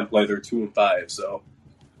Big Ten play, they're 2-5. So.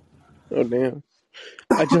 Oh damn!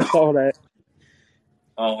 I just saw that.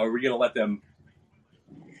 Oh, are we gonna let them?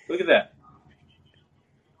 Look at that.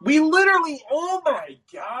 We literally. Oh my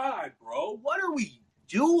god, bro! What are we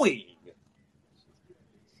doing?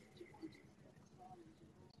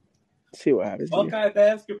 Let's see what happens. Buckeye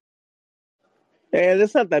basketball. Hey,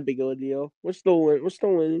 that's not that big of a deal. We're still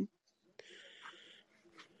winning.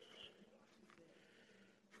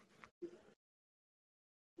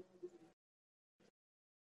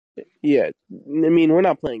 Yeah, I mean, we're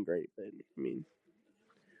not playing great, but I mean,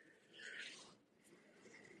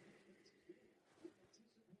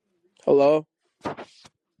 hello,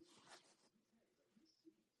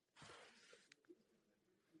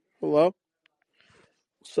 hello,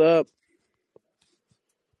 what's up?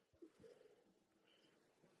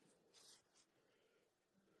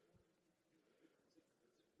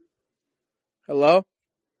 Hello.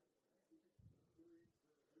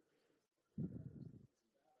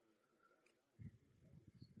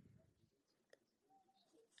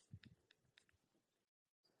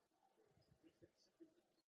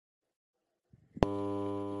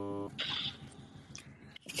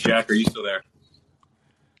 Jack, are you still there?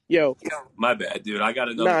 Yo. My bad, dude. I got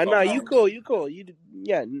another Nah, call. you cool.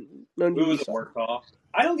 Yeah, no need It to be was a sorry. work call.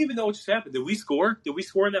 I don't even know what just happened. Did we score? Did we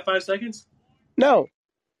score in that 5 seconds? No.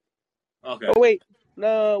 Okay. Oh wait,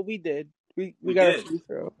 no, we did. We got did. a free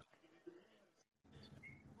throw.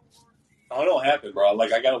 I don't know what happened, bro.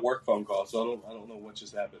 Like I got a work phone call, so I don't know what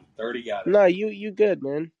just happened. 30 got it. No, you good,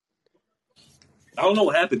 man. I don't know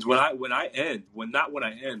what happens when I end. When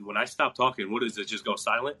I stop talking, what does it just go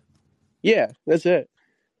silent? Yeah, that's it.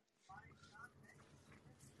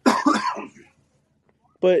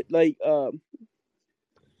 But like,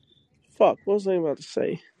 fuck, what was I about to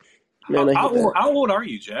say? Man, how old are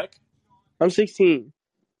you, Jack? I'm 16.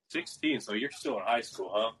 16, so you're still in high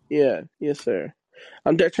school, huh? Yeah, yes, sir.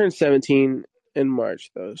 I turned 17 in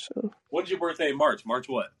March, though. So. When's your birthday in March? March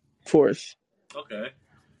what? 4th. Okay.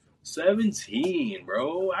 17,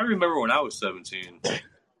 bro. I remember when I was 17.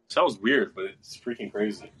 Sounds weird, but it's freaking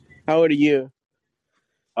crazy. How old are you?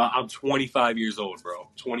 I'm 25 years old, bro.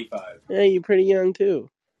 25. Yeah, you're pretty young, too.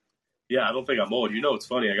 Yeah, I don't think I'm old. You know, it's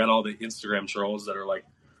funny. I got all the Instagram trolls that are like,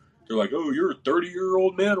 they're like, oh, you're a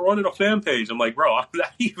 30-year-old man running a fan page. I'm like, bro, I'm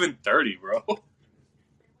not even 30, bro.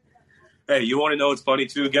 Hey, you want to know what's funny,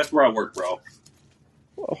 too? Guess where I work, bro?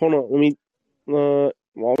 Hold on, let me.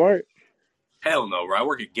 Walmart? Hell no, bro. I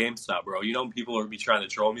work at GameStop, bro. You know when people are be trying to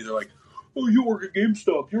troll me? They're like, oh, you work at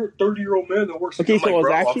GameStop. You're a 30-year-old man that works at Okay, I'm so like, I was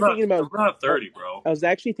bro, actually thinking about. I'm not 30, bro. I was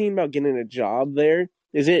actually thinking about getting a job there.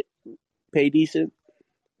 Is it pay decent?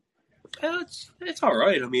 It's all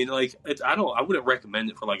right. I mean, like, I wouldn't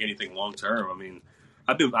recommend it for like anything long term. I mean,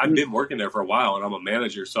 I've been working there for a while, and I'm a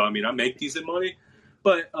manager, so I mean, I make decent money.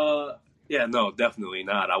 But yeah, no, definitely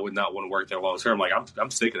not. I would not want to work there long term. Like,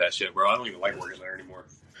 I'm sick of that shit, bro. I don't even like working there anymore.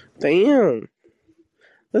 Damn,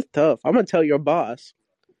 that's tough. I'm gonna tell your boss.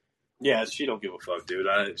 Yeah, she don't give a fuck, dude.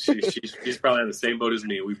 She's probably on the same boat as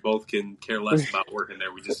me. We both can care less about working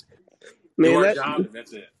there. We just do our job, and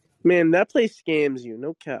that's it. Man, that place scams you.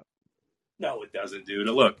 No cap. No, it doesn't, dude.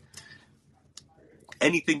 Look,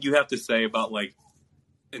 anything you have to say about like,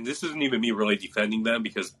 and this isn't even me really defending them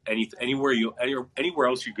because anywhere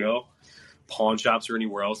else you go, pawn shops or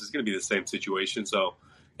anywhere else, it's going to be the same situation. So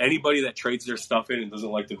anybody that trades their stuff in and doesn't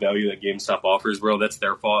like the value that GameStop offers, bro, that's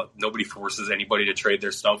their fault. Nobody forces anybody to trade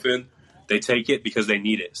their stuff in. They take it because they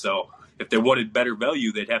need it. So if they wanted better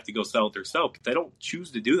value, they'd have to go sell it themselves. But they don't choose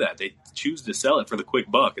to do that. They choose to sell it for the quick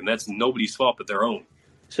buck, and that's nobody's fault but their own.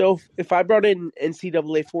 So if I brought in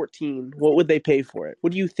NCAA 14, what would they pay for it?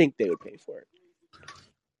 What do you think they would pay for it?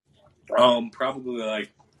 Probably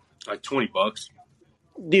like $20.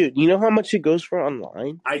 Dude, you know how much it goes for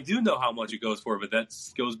online? I do know how much it goes for, but that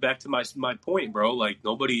goes back to my point, bro. Like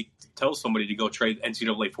nobody tells somebody to go trade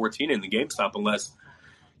NCAA 14 in the GameStop unless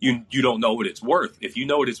you don't know what it's worth. If you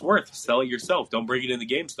know what it's worth, sell it yourself. Don't bring it in the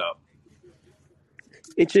GameStop.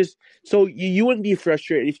 It's just so you wouldn't be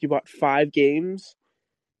frustrated if you bought 5 games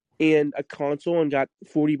and a console and got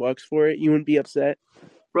 $40 for it. You wouldn't be upset,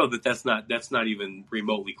 bro. But that's not even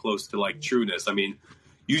remotely close to like trueness. I mean,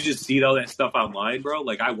 you just see all that stuff online, bro.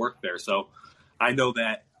 Like I work there, so I know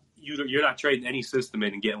that you're not trading any system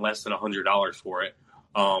in and getting less than $100 for it.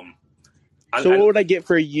 So what would I get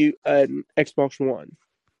for you an Xbox One?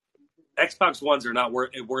 Xbox Ones are not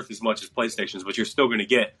worth as much as PlayStations, but you're still going to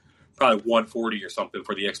get probably 140 or something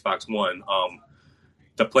for the Xbox One.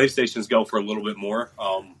 The PlayStations go for a little bit more.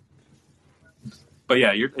 But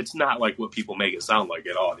yeah, it's not like what people make it sound like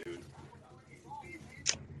at all, dude.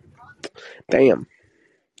 Damn.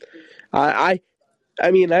 I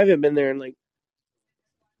mean, I haven't been there in like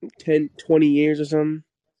 10, 20 years or something.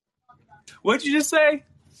 What'd you just say?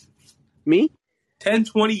 Me? 10,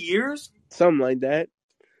 20 years? Something like that.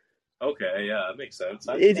 Okay, yeah, that makes sense.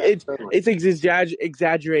 It's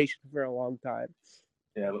exaggeration for a long time.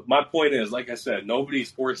 Yeah, but my point is, like I said,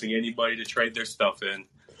 nobody's forcing anybody to trade their stuff in.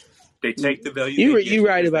 They take the value. You're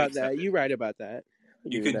right about that. You're right about that.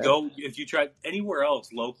 You can go if you try anywhere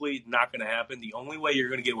else locally. Not going to happen. The only way you're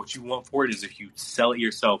going to get what you want for it is if you sell it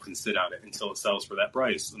yourself and sit on it until it sells for that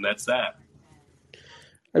price, and that's that.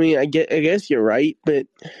 I mean, I guess you're right, but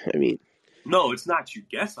I mean, no, it's not. You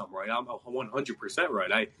guess I'm right. I'm 100%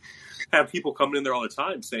 right. I have people coming in there all the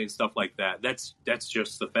time saying stuff like that. That's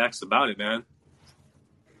just the facts about it, man.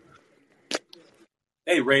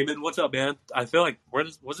 Hey, Raymond, what's up, man? I feel like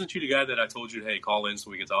wasn't you the guy that I told you, hey, call in so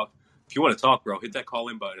we can talk? If you want to talk, bro, hit that call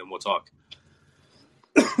in button and we'll talk.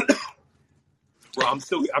 Bro, I'm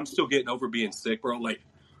still getting over being sick, bro. Like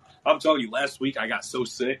I'm telling you, last week I got so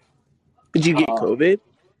sick. Did you get COVID?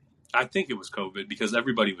 I think it was COVID because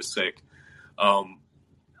everybody was sick.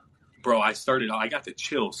 Bro, I got the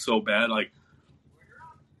chills so bad. Like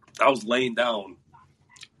I was laying down.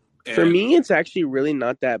 For me, it's actually really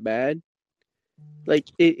not that bad. Like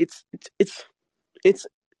it's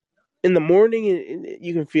in the morning and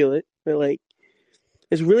you can feel it, but like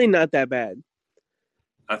it's really not that bad.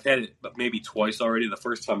 I've had it maybe twice already. The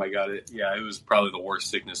first time I got it, yeah, it was probably the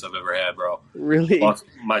worst sickness I've ever had, bro. Really? Lost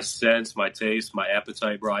my sense, my taste, my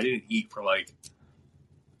appetite, bro. I didn't eat for like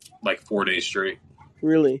 4 days straight.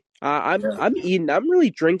 Really? I'm eating. I'm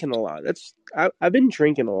really drinking a lot. I've been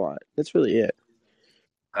drinking a lot. That's really it.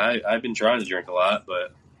 I've been trying to drink a lot,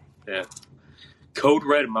 but yeah. Code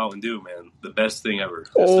Red Mountain Dew, man, the best thing ever.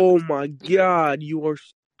 My god, you are.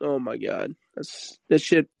 Oh my god, that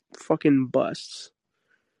shit fucking busts.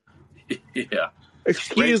 Yeah.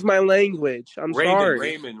 Excuse my language. I'm sorry.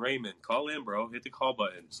 Raymond, call in, bro. Hit the call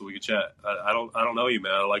button so we can chat. I don't know you,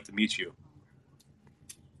 man. I'd like to meet you.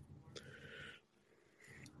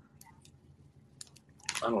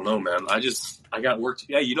 I don't know, man. I got work.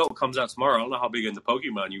 Yeah, you know it comes out tomorrow. I don't know how big into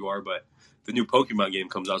Pokemon you are, but the new Pokemon game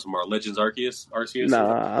comes out tomorrow. Legends Arceus.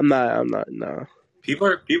 Nah, I'm not. No. People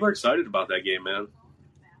are excited about that game, man.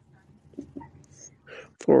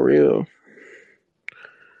 For real.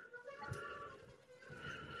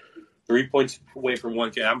 3 points away from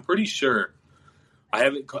 1K. I'm pretty sure. I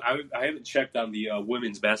haven't checked on the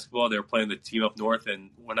women's basketball. They were playing the team up north, and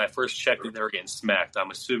when I first checked it, they were getting smacked.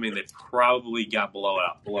 I'm assuming they probably got blown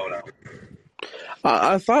out.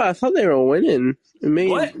 I thought they were winning. It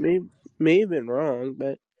may have been wrong,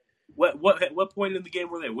 but what point in the game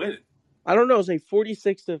were they winning? I don't know. It was like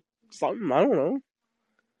 46 to something. I don't know.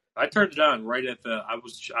 I turned it on right at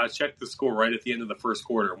I checked the score right at the end of the first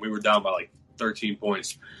quarter, and we were down by like 13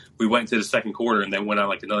 points. We went into the second quarter and then went on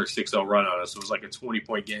like another 6-0 run on us. It was like a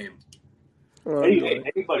 20-point game.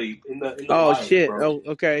 Anybody in the live, shit. Bro.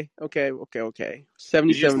 Oh, okay.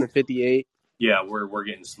 77 to 58. Yeah, we're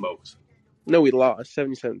getting smoked. No, we lost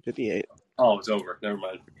 77-58. Oh, it's over. Never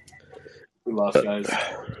mind. We lost, guys.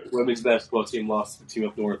 Women's basketball team lost to the team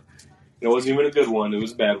up north. It wasn't even a good one. It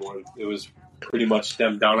was a bad one. It was pretty much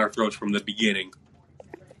them down our throats from the beginning.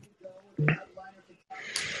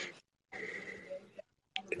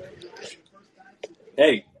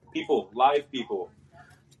 Hey, live people.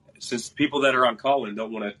 Since people that are on call-in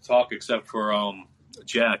don't want to talk except for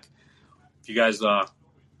Jack, if you guys go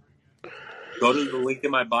to the link in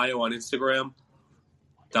my bio on Instagram,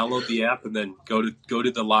 download the app, and then go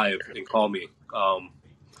to the live and call me,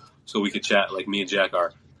 so we could chat like me and Jack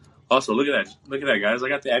are. Also, look at that, guys! I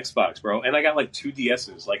got the Xbox, bro, and I got like 2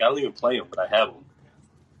 DSs. Like I don't even play them, but I have them.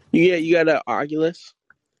 You got an Oculus?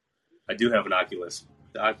 I do have an Oculus.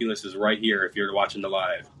 The Oculus is right here if you're watching the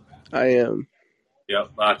live. I am.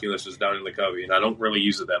 Yep, the Oculus is down in the cubby, and I don't really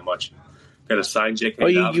use it that much. Got a signed JK. Oh,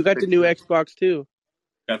 you got the new Xbox too?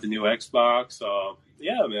 Got the new Xbox.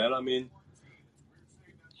 Yeah, man. I mean,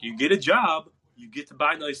 you get a job, you get to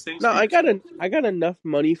buy nice things. No, I got enough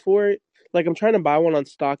money for it. Like I'm trying to buy one on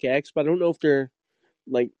StockX, but I don't know if they're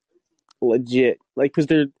like legit. Like because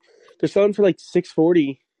they're selling for like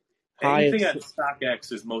 $640. Anything at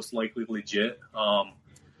StockX is most likely legit.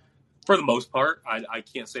 For the most part, I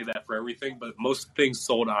can't say that for everything, but most things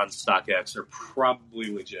sold on StockX are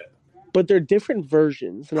probably legit. But they're different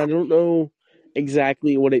versions, and I don't know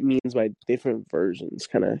exactly what it means by different versions.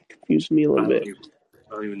 Kind of confused me a little bit.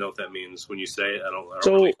 I don't even know what that means when you say it. I don't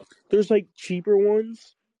So really. there's like cheaper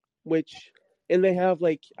ones, and they have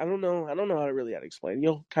like I don't know how to explain it.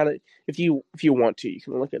 You'll kind of if you want to, you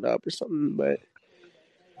can look it up or something, but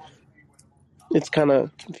it's kind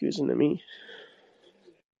of confusing to me.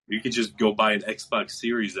 You could just go buy an Xbox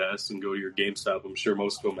Series S and go to your GameStop. I'm sure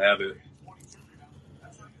most of them have it.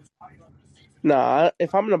 Nah,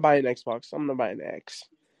 if I'm gonna buy an Xbox, I'm gonna buy an X.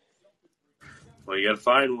 Well, you got to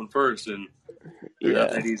find one first, and they're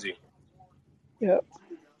not that easy. Yeah.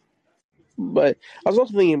 But I was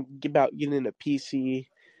also thinking about getting a PC,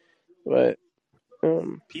 but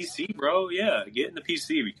PC, bro, yeah, get in the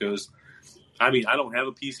PC because I mean I don't have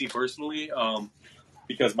a PC personally,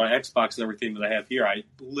 because my Xbox and everything that I have here, I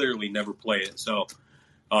literally never play it. So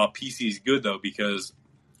PC is good though because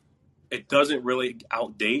it doesn't really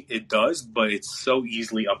outdate. It does, but it's so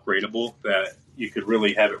easily upgradable that you could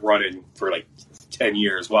really have it running for like 10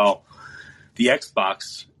 years. While the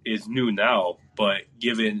Xbox is new now, but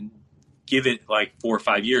give it like 4 or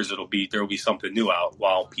 5 years, there will be something new out.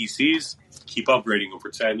 While PCs keep upgrading them for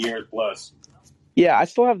 10 years plus. yeah, I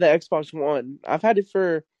still have the Xbox One. I've had it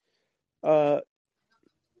for I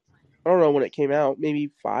don't know when it came out,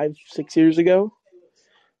 maybe 5-6 years ago.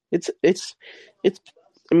 It's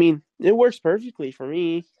I mean, it works perfectly for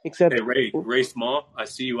me, except Hey Ray Small, I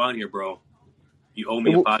see you on here, bro. You owe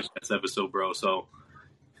me a it, podcast episode, bro. So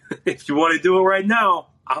if you want to do it right now,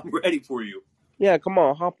 I'm ready for you. yeah, come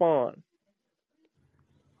on, hop on.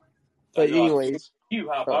 I But know. anyways, You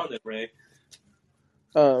hop on it, Ray.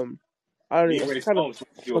 I don't Me know. and I Ray kind of Small was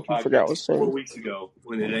supposed to do a fucking forgot what I podcast was 4 saying. weeks ago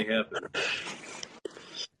when it ain't happened.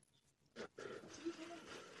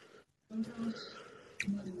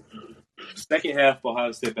 Second half of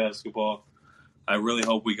Ohio State basketball, I really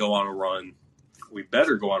hope we go on a run. We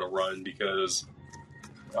better go on a run because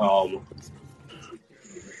I'm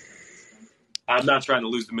not trying to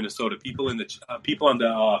lose to Minnesota. People on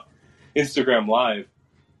the Instagram Live,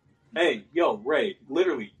 hey, yo, Ray,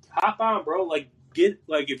 literally hop on, bro.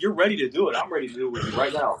 If you're ready to do it, I'm ready to do it with you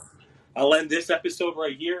right now. I'll end this episode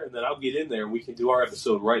right here, and then I'll get in there, and we can do our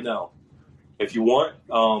episode right now. If you want,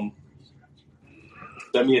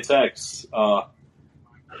 send me a text.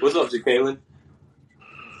 What's up, Jalen?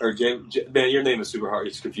 Or man, your name is super hard.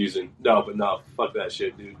 It's confusing. No, fuck that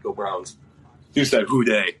shit, dude. Go Browns. You said who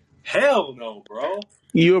day? Hell no, bro.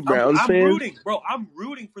 You a Browns I'm fan? rooting, bro. I'm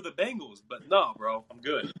rooting for the Bengals, but no, bro. I'm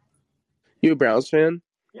good. You a Browns fan?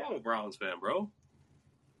 Yeah, I'm a Browns fan, bro.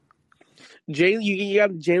 You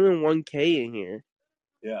got Jalen 1K in here,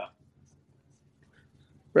 Yeah,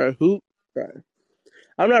 bro. Bro?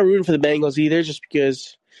 I'm not rooting for the Bengals either, just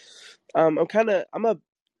because I'm don't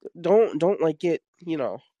like it.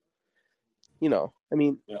 I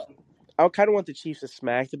mean, yeah. I kind of want the Chiefs to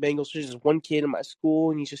smack the Bengals. There's just one kid in my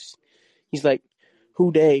school, and he's like,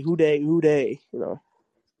 who day?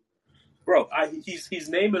 Bro, he's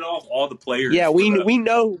naming off all the players. Yeah, we know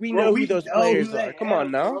bro, who we those know who players are. they Come have,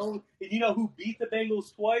 on now. bro. And you know who beat the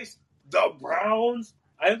Bengals twice? The Browns.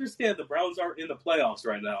 I understand the Browns aren't in the playoffs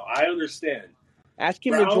right now. I understand. Ask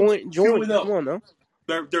him Browns, to join. Come on now.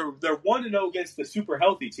 They're 1-0 against the super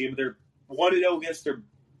healthy team. They're 1-0 against their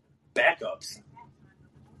backups.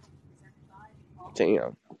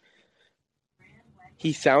 Damn.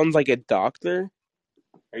 He sounds like a doctor.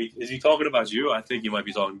 Is he talking about you? I think he might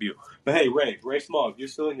be talking to you. But hey, Ray Small, if you're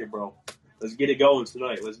still in here, bro, let's get it going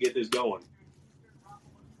tonight. Let's get this going.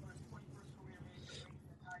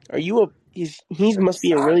 Are you he must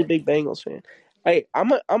be a really big Bengals fan. Hey,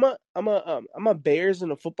 I'm a Bears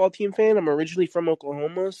and a football team fan. I'm originally from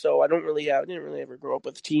Oklahoma, so I didn't really ever grow up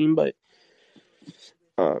with a team, but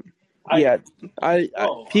yeah,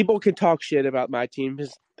 people could talk shit about my team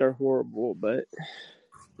because they're horrible, but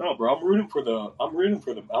no, bro, I'm rooting for the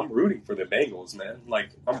Bengals, man. Like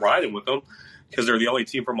I'm riding with them because they're the only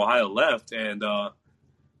team from Ohio left, and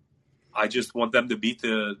I just want them to beat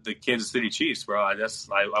the Kansas City Chiefs, bro. I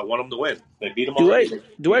want them to win. They beat them already.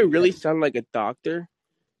 Do I really sound like a doctor?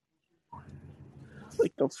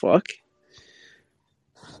 Like the fuck?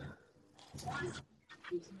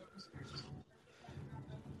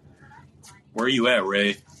 Where are you at,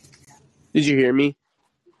 Ray? Did you hear me?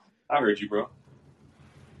 I heard you, bro.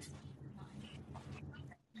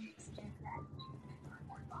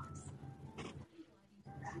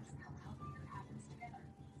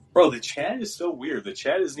 Bro, the chat is so weird. The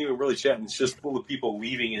chat isn't even really chatting. It's just full of people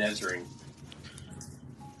leaving and entering.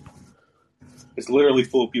 It's literally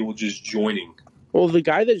full of people just joining. Well, the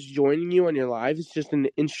guy that's joining you on your live is just an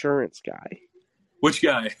insurance guy. Which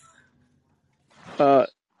guy?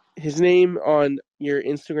 His name on your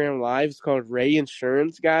Instagram live is called Ray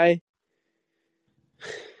Insurance Guy,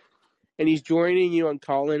 and he's joining you on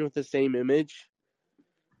call-in with the same image.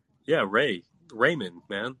 Yeah, Raymond,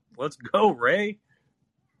 man. Let's go, Ray.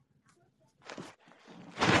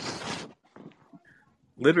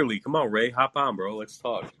 Literally, come on, Ray. Hop on, bro. Let's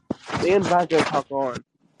talk. Dan's not gonna hop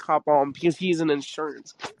on because he's an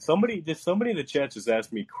insurance guy. Somebody in the chat just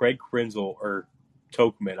asked me Craig Krenzel or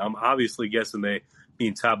Tokman. I'm obviously guessing they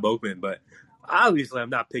mean Todd Boakman, but obviously I'm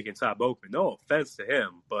not picking Todd Boakman. No offense to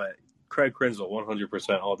him, but Craig Krenzel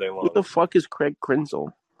 100% all day long. Who the fuck is Craig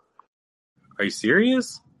Krenzel? Are you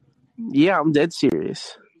serious? Yeah, I'm dead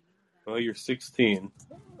serious. Well, you're 16,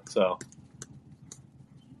 so.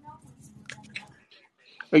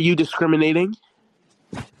 Are you discriminating?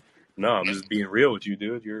 No, I'm just being real with you,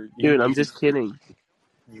 dude. Dude, I'm just kidding.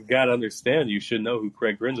 You gotta understand. You should know who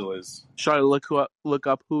Craig Krenzel is. Should I look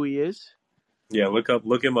up who he is? Yeah, look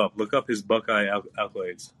him up. Look up his Buckeye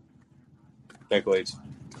accolades.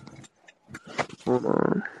 Hold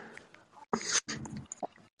on.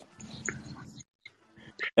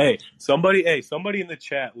 Hey, somebody in the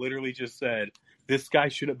chat literally just said this guy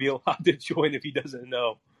shouldn't be allowed to join if he doesn't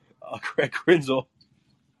know Craig Krenzel.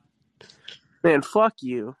 Man, fuck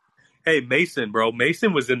you. Hey, Mason, bro.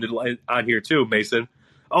 Mason was on here too, Mason.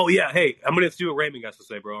 Oh, yeah. Hey, I'm going to see what Raymond has to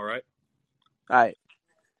say, bro, all right? All right.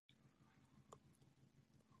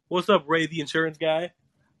 What's up, Ray, the insurance guy?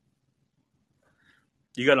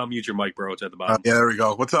 You got to unmute your mic, bro. It's at the bottom. Yeah, there we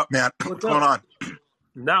go. What's up, man? What's going on?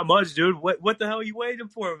 Not much, dude. What the hell are you waiting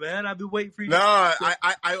for, man? I've been waiting for you. No,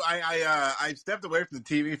 I stepped away from the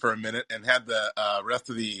TV for a minute and had the rest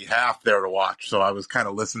of the half there to watch. So I was kind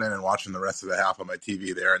of listening and watching the rest of the half on my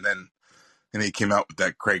TV there. And then he came out with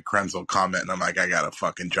that Craig Krenzel comment, and I'm like, I got to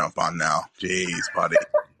fucking jump on now. Jeez, buddy.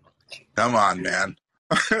 Come on, man.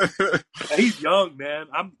 He's young, man.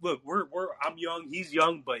 I'm young. He's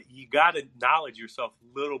young, but you got to acknowledge yourself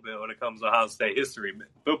a little bit when it comes to Ohio State history,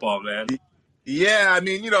 football, man. Yeah, I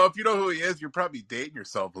mean, if you know who he is, you're probably dating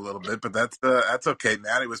yourself a little bit, but that's okay,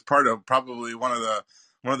 man. It was part of probably one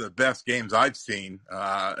of the best games I've seen,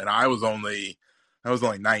 and I was only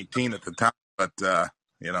 19 at the time, but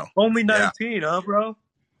only 19, huh, bro?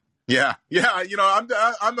 Yeah. I'm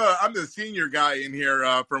the senior guy in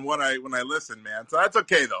here from when I listen, man. So that's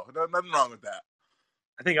okay though. Nothing wrong with that.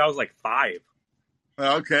 I think I was like 5.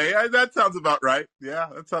 Okay, that sounds about right. Yeah,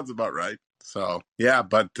 that sounds about right. So yeah,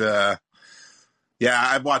 but. Yeah,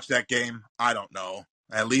 I've watched that game. I don't know,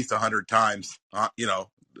 at least 100 times. The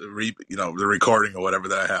recording or whatever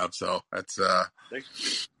that I have. So that's a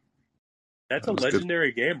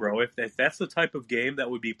legendary game, bro. If that's the type of game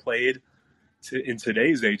that would be played in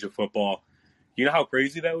today's age of football, you know how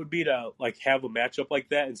crazy that would be to like have a matchup like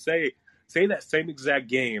that and say that same exact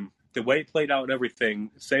game, the way it played out and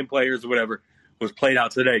everything, same players or whatever, was played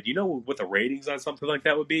out today. Do you know what the ratings on something like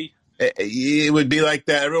that would be? It would be like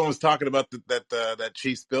that. Everyone was talking about that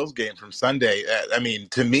Chiefs-Bills game from Sunday. I mean,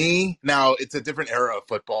 to me, now it's a different era of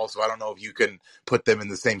football, so I don't know if you can put them in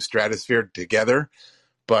the same stratosphere together.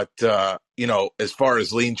 But, as far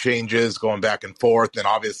as lean changes, going back and forth, and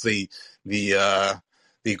obviously the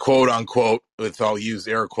quote-unquote, I'll use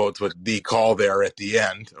air quotes, with the call there at the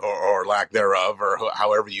end, or lack thereof, or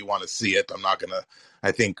however you want to see it. I'm not going to –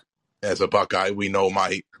 I think as a Buckeye, we know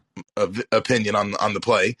my – opinion on the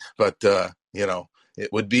play, but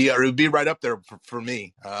it would be right up there for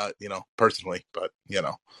me, personally. But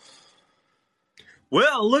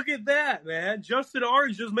well, look at that, man. Justin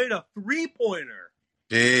Orange just made a 3-pointer.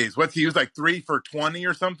 Jeez, what's he use, like 3 for 20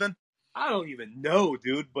 or something? I don't even know,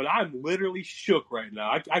 dude, but I'm literally shook right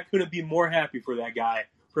now. I couldn't be more happy for that guy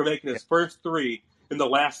for making his first 3 in the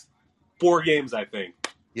last 4 games, I think.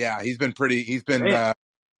 Yeah, he's been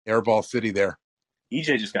airball city there.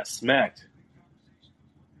 EJ just got smacked.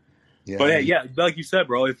 Yeah. But yeah, like you said,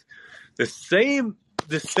 bro, if the same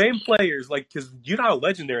players, like, because you know how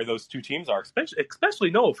legendary those two teams are, especially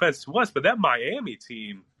no offense to us, but that Miami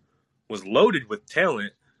team was loaded with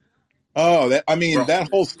talent. Oh, that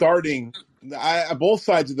whole starting, both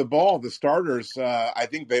sides of the ball, the starters, I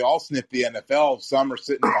think they all sniffed the NFL. Some are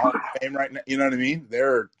sitting in the Hall of Fame right now. You know what I mean?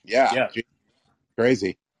 They're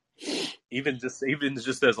crazy. Even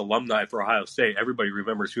just as alumni for Ohio State, everybody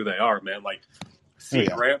remembers who they are, man. Like C.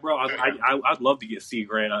 Grant, bro. I'd love to get C.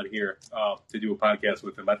 Grant on here to do a podcast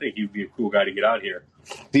with him. I think he'd be a cool guy to get on here.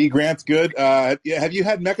 C. Grant's good. Have you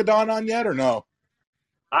had Mechadon on yet or no?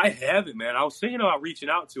 I haven't, man. I was thinking about reaching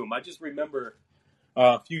out to him. I just remember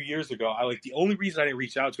A few years ago. The only reason I didn't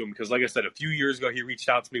reach out to him because, like I said, a few years ago he reached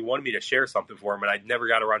out to me, wanted me to share something for him, and I never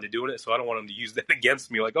got around to doing it. So I don't want him to use that against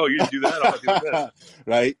me. Like, oh, you didn't do that, I'm not doing this.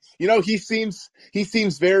 Right? He seems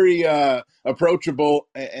very approachable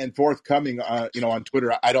and forthcoming. On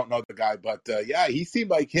Twitter. I don't know the guy, but yeah, he seemed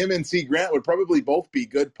like him and C. Grant would probably both be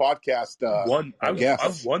good podcast I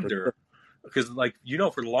guests. wonder because,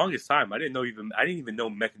 for the longest time, I didn't even know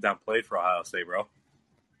McIndown played for Ohio State, bro.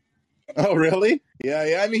 Oh, really?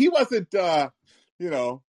 Yeah. I mean, he wasn't.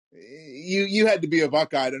 You had to be a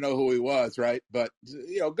Buckeye to know who he was, right? But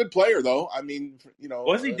good player though. I mean,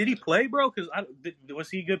 was he? Did he play, bro? Because was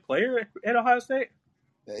he a good player at Ohio State?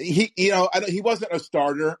 He wasn't a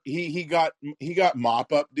starter. He got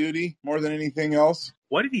mop up duty more than anything else.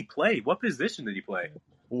 What did he play? What position did he play?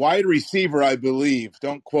 Wide receiver, I believe.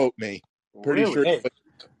 Don't quote me. Pretty really? sure. Hey,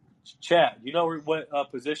 chat. You know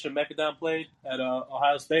what position McIndown played at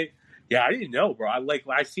Ohio State? Yeah, I didn't know, bro.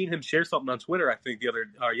 I seen him share something on Twitter. I think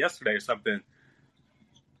yesterday or something,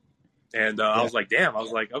 and I was like, damn. I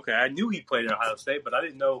was like, okay, I knew he played at Ohio State, but I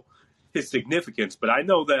didn't know his significance. But I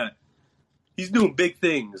know that he's doing big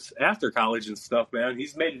things after college and stuff, man.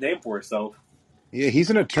 He's made a name for himself. Yeah, he's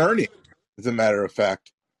an attorney, as a matter of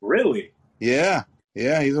fact. Really? Yeah,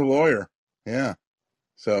 he's a lawyer. Yeah.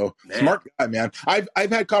 So man. Smart guy, man. I've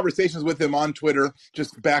had conversations with him on Twitter,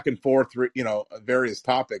 just back and forth, various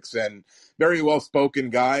topics, and very well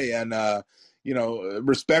spoken guy, and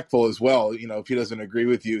respectful as well. If he doesn't agree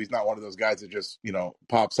with you, he's not one of those guys that just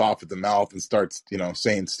pops off at the mouth and starts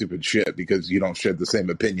saying stupid shit because you don't share the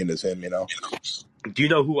same opinion as him. Do you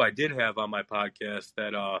know who I did have on my podcast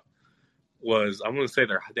that was? I'm going to say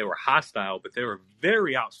they were hostile, but they were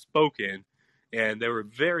very outspoken. And they were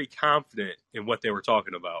very confident in what they were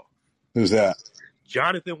talking about. Who's that?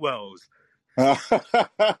 Jonathan Wells. Not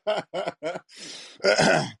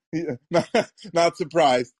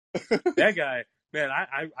surprised. That guy, man,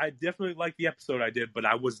 I definitely liked the episode I did, but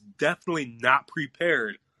I was definitely not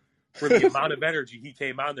prepared for the amount of energy he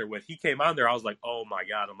came on there with. He came on there, I was like, oh my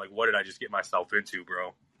God. I'm like, what did I just get myself into,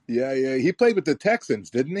 bro? Yeah. He played with the Texans,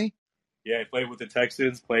 didn't he? Yeah, he played with the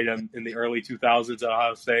Texans, played in the early 2000s at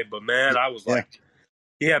Ohio State. But, man, I was like,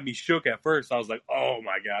 he had me shook at first. I was like, oh,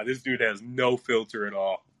 my God, this dude has no filter at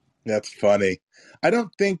all. That's funny. I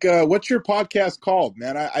don't think what's your podcast called,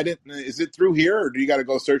 man? I didn't. Is it through here, or do you got to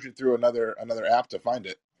go search it through another app to find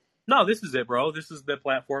it? No, this is it, bro. This is the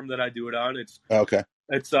platform that I do it on. It's okay.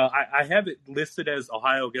 It's I have it listed as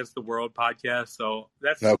Ohio Against the World podcast, so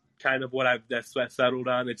that's kind of what that's settled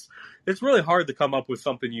on. It's really hard to come up with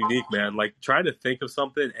something unique, man. Like trying to think of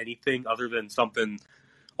anything other than something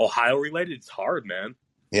Ohio related. It's hard, man.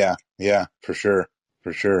 Yeah, for sure.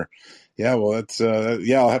 Yeah, well, that's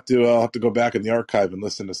I'll have to go back in the archive and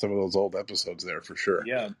listen to some of those old episodes there for sure.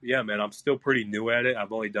 Yeah, man. I'm still pretty new at it.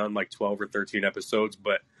 I've only done like 12 or 13 episodes,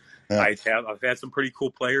 but I've had some pretty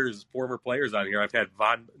cool former players on here. I've had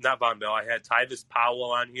not Von Bell. I had Tyvis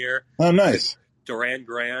Powell on here. Oh, nice. Duran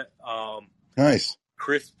Grant. Nice.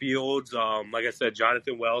 Chris Fields. Like I said,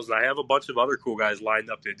 Jonathan Wells, and I have a bunch of other cool guys lined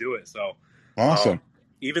up to do it. So awesome.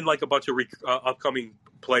 Even like a bunch of upcoming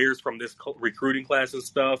players from this recruiting class and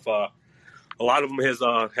stuff. A lot of them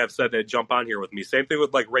have said they'd jump on here with me. Same thing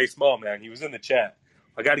with like Ray Small, man. He was in the chat.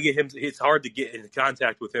 I got to get him. It's hard to get in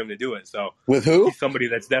contact with him to do it. So with who? He's somebody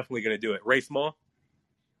that's definitely going to do it. Ray Small.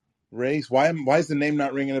 Ray, why is the name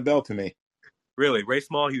not ringing a bell to me? Really, Ray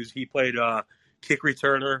Small. He played kick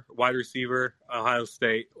returner, wide receiver, Ohio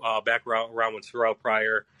State, back around when Terrell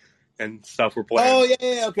Pryor and stuff were playing. Oh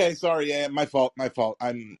yeah. Okay, sorry. Yeah, my fault. I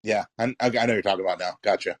know you're talking about now.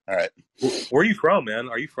 Gotcha. All right. Where are you from, man?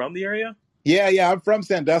 Are you from the area? Yeah, I'm from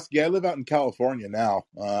Sandusky. I live out in California now.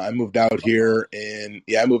 I moved out here in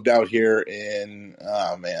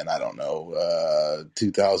oh man, I don't know,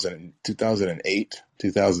 2008,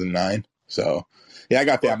 2009. So, yeah, I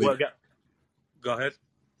got family. Go ahead.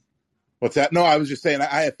 What's that? No, I was just saying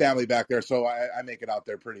I have family back there, so I make it out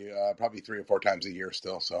there probably 3 or 4 times a year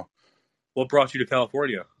still. So, what brought you to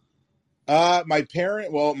California? My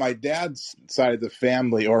dad's side of the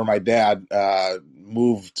family, or my dad,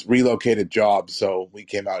 relocated jobs. So we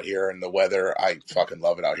came out here, and the weather, I fucking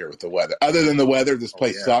love it out here with the weather. Other than the weather, this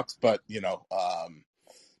place sucks. But,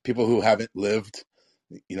 people who haven't lived,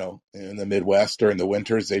 in the Midwest during the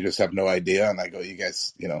winters, they just have no idea. And I go, you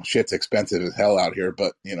guys, shit's expensive as hell out here,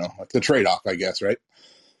 but it's a trade-off, I guess. Right.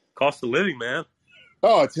 Cost of living, man.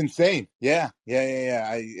 Oh, it's insane. Yeah.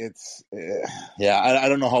 I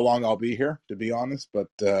don't know how long I'll be here, to be honest, but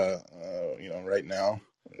right now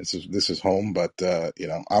this is home, but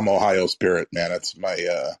I'm Ohio spirit, man. It's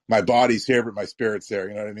my body's here, but my spirit's there.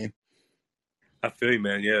 You know what I mean? I feel you,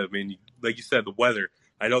 man. Yeah. I mean, like you said, the weather.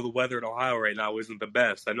 I know the weather in Ohio right now isn't the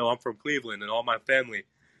best. I know I'm from Cleveland, and all my family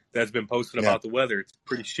that's been posting Yeah. about the weather. It's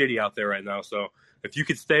pretty shitty out there right now. So if you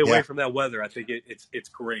could stay away from that weather, I think it's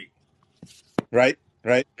great. Right.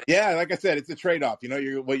 Yeah, like I said, it's a trade-off. You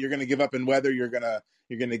know, what you're going to give up in weather, you're going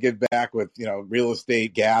to give back with, you know, real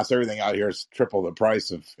estate, gas, everything out here is triple the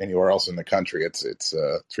price of anywhere else in the country. It's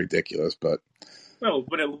ridiculous, but No,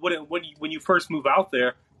 but when you first move out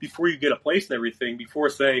there, before you get a place and everything, before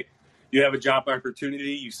say you have a job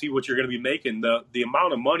opportunity, you see what you're going to be making. The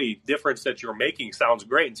amount of money difference that you're making sounds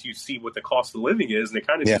great until you see what the cost of living is, and it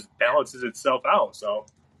kind of just balances itself out. So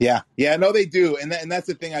yeah, no, they do, and that's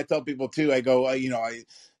the thing I tell people too. I go, I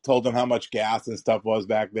told them how much gas and stuff was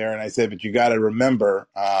back there, and I said, but you got to remember,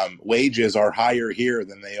 wages are higher here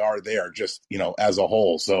than they are there, just as a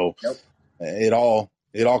whole. So it all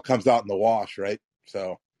comes out in the wash, right?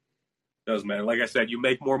 So it does matter. Like I said, you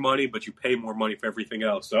make more money, but you pay more money for everything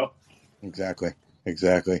else. So exactly. All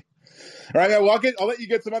right, man. Well, I'll let you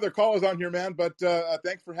get some other callers on here, man. But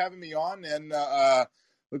thanks for having me on. And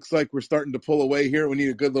looks like we're starting to pull away here. We need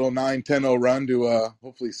a good little 9-10-0 run to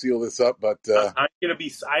hopefully seal this up. But I'm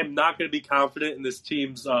not gonna be confident in this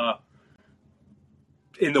team's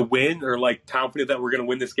in the win, or like confident that we're going to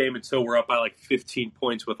win this game until we're up by like 15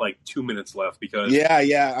 points with like 2 minutes left. Because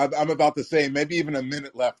I'm about the same. Maybe even a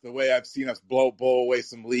minute left. The way I've seen us blow away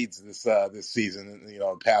some leads this season,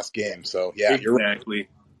 past games. So yeah, exactly.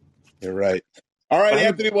 You're right. All right,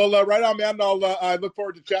 Anthony. Well, right on, man. I look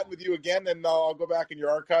forward to chatting with you again, and I'll go back in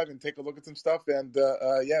your archive and take a look at some stuff. And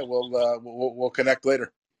we'll connect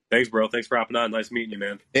later. Thanks, bro. Thanks for hopping on. Nice meeting you,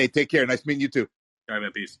 man. Hey, take care. Nice meeting you too. All right,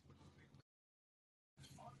 man. Peace.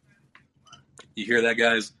 You hear that,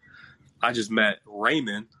 guys? I just met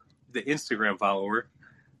Raymond, the Instagram follower.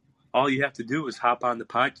 All you have to do is hop on the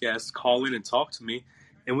podcast, call in and talk to me,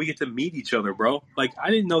 and we get to meet each other, bro. Like, I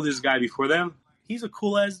didn't know this guy before then. He's a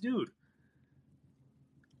cool-ass dude.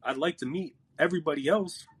 I'd like to meet everybody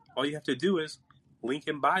else. All you have to do is link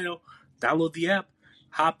in bio, download the app,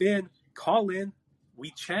 hop in, call in,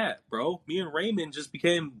 we chat, bro. Me and Raymond just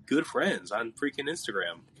became good friends on freaking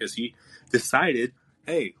Instagram because he decided,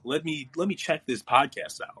 hey, let me check this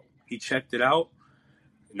podcast out. He checked it out.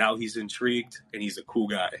 Now he's intrigued, and he's a cool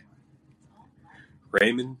guy.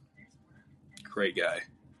 Raymond, great guy.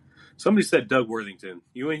 Somebody said Doug Worthington.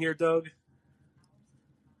 You in here, Doug?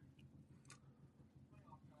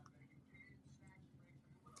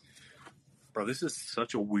 Bro, this is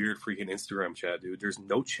such a weird freaking Instagram chat, dude. There's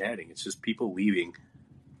no chatting. It's just people leaving.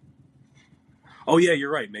 Oh, yeah,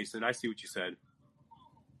 you're right, Mason. I see what you said.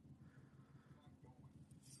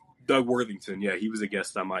 Doug Worthington. Yeah, he was a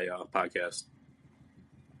guest on my podcast.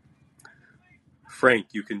 Frank,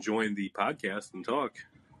 you can join the podcast and talk.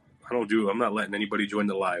 I'm not letting anybody join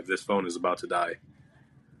the live. This phone is about to die.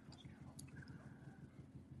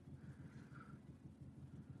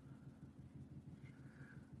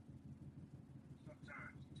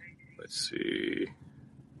 Let's see.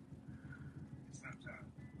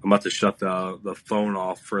 I'm about to shut the phone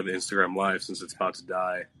off for the Instagram live since it's about to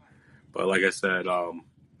die. But like I said,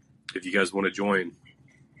 if you guys want to join,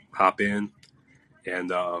 hop in and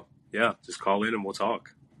just call in and we'll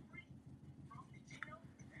talk.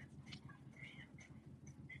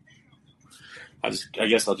 I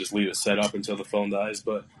guess I'll just leave it set up until the phone dies.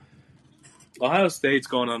 But Ohio State's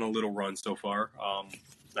going on a little run so far.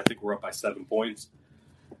 I think we're up by 7 points.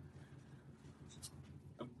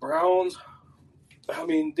 The Browns, I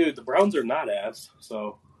mean, dude, the Browns are not ass.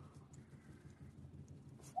 So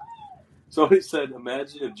somebody said,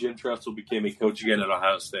 imagine if Jim Tressel became a coach again at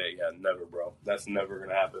Ohio State. Yeah, never, bro. That's never going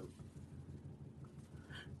to happen.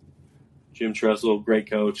 Jim Tressel, great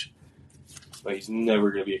coach. But he's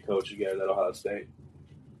never going to be a coach again at Ohio State.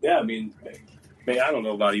 Yeah, I mean, I don't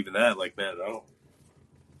know about even that. Like, man, I don't.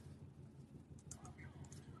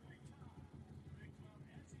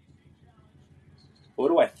 What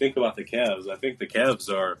do I think about the Cavs? I think the Cavs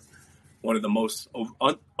are one of the most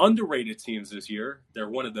underrated teams this year. They're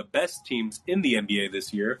one of the best teams in the NBA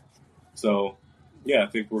this year. So, yeah, I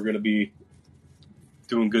think we're going to be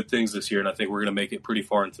doing good things this year, and I think we're going to make it pretty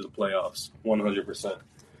far into the playoffs, 100%.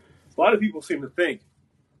 A lot of people seem to think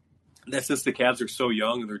that since the Cavs are so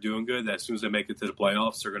young and they're doing good, that as soon as they make it to the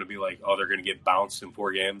playoffs, they're going to be like, oh, they're going to get bounced in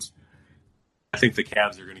 4 games. I think the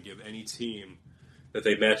Cavs are going to give any team that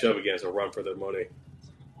they match up against a run for their money.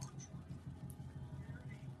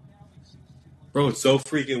 Bro, it's so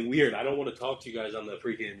freaking weird. I don't want to talk to you guys on the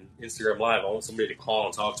freaking Instagram Live. I want somebody to call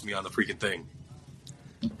and talk to me on the freaking thing.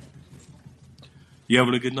 You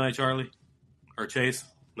having a good night, Charlie? Or Chase?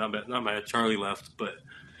 Not bad. Charlie left, but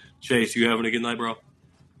Chase, you having a good night, bro?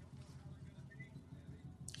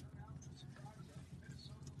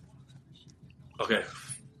 Okay,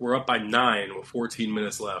 we're up by 9 with 14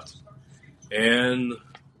 minutes left. And,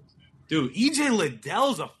 dude, EJ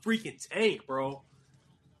Liddell's a freaking tank, bro.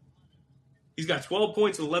 He's got 12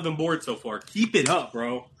 points and 11 boards so far. Keep it up,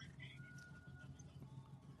 bro.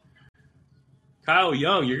 Kyle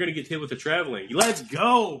Young, you're going to get hit with the traveling. Let's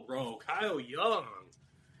go, bro. Kyle Young.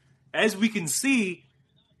 As we can see,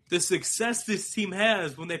 the success this team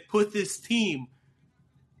has when they put this team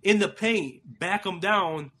in the paint, back them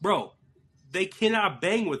down, bro. They cannot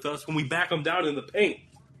bang with us when we back them down in the paint.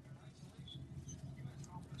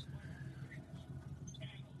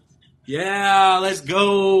 Yeah, let's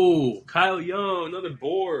go. Kyle Young, another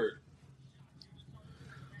board.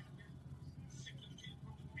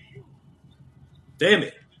 Damn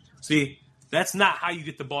it. See, that's not how you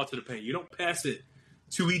get the ball to the paint. You don't pass it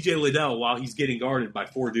to EJ Liddell while he's getting guarded by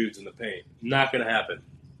 4 dudes in the paint. Not going to happen.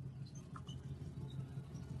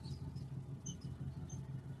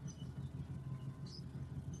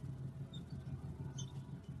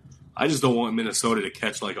 I just don't want Minnesota to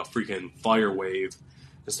catch like a freaking fire wave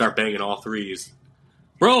and start banging all threes.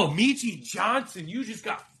 Bro, Michi Johnson, you just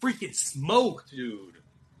got freaking smoked, dude.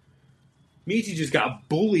 Michi just got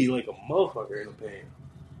bullied like a motherfucker in the paint.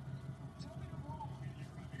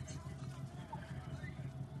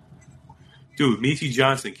 Dude, Michi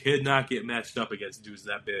Johnson could not get matched up against dudes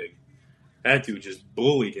that big. That dude just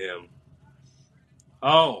bullied him.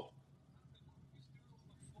 Oh.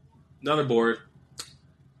 Another board.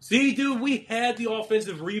 See, dude, we had the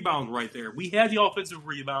offensive rebound right there. We had the offensive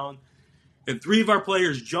rebound, and 3 of our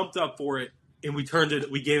players jumped up for it, and we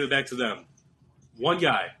gave it back to them. One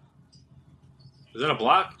guy. Was that a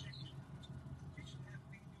block?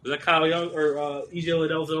 Was that Kyle Young or EJ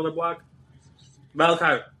Liddell's another block?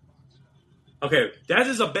 Malachi. Okay, that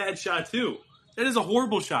is a bad shot, too. That is a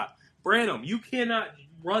horrible shot. Branham, you cannot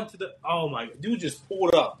run to the... Oh, my... Dude just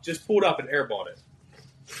pulled up. Just pulled up and airballed it.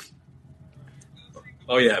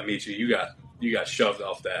 Oh, yeah, Michi, you got shoved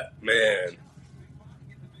off that. Man.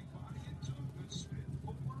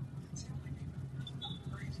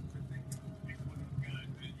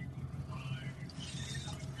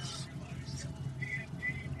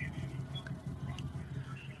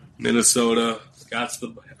 Minnesota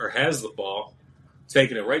has the ball,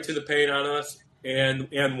 taking it right to the paint on us, and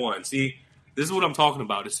won. See, this is what I'm talking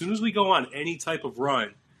about. As soon as we go on any type of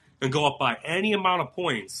run and go up by any amount of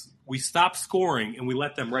points, we stop scoring and we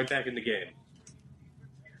let them right back in the game.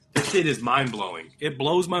 This shit is mind-blowing. It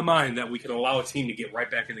blows my mind that we can allow a team to get right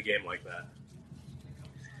back in the game like that.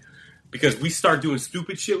 Because we start doing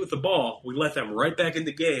stupid shit with the ball, we let them right back in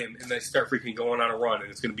the game, and they start freaking going on a run,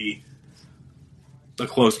 and it's going to be a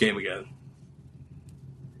close game again.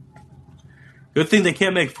 Good thing they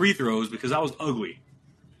can't make free throws because that was ugly.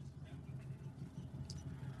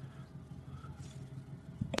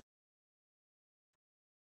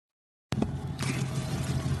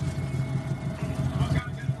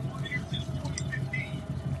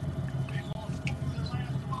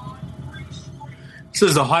 It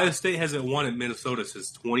says Ohio State hasn't won in Minnesota since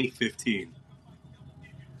 2015.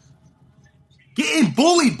 Getting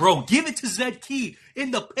bullied, bro. Give it to Zed Key in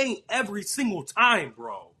the paint every single time,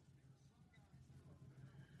 bro.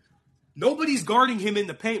 Nobody's guarding him in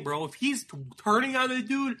the paint, bro. If he's turning on the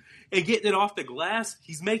dude and getting it off the glass,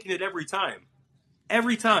 he's making it every time.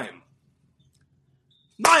 Every time.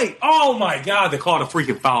 Mike, oh my God, they called a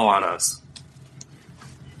freaking foul on us.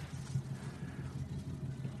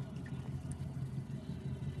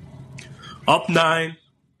 Up 9,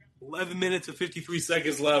 11 minutes and 53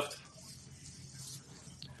 seconds left.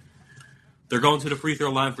 They're going to the free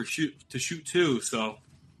throw line to shoot 2, so.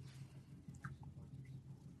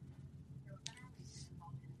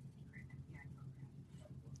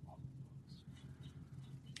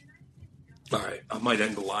 All right, I might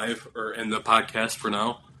end the live or end the podcast for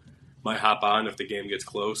now. Might hop on if the game gets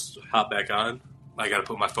close, hop back on. I got to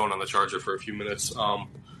put my phone on the charger for a few minutes.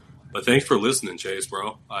 But thanks for listening, Chase,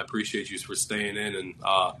 bro. I appreciate you for staying in and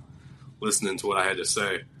listening to what I had to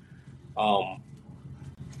say.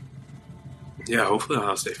 Yeah, hopefully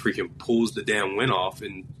Ohio State freaking pulls the damn win off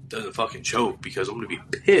and doesn't fucking choke because I'm going to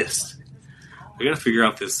be pissed. I got to figure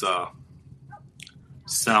out this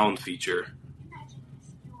sound feature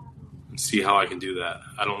and see how I can do that.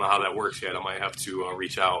 I don't know how that works yet. I might have to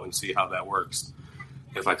reach out and see how that works.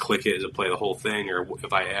 If I click it to play the whole thing or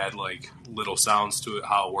if I add like little sounds to it,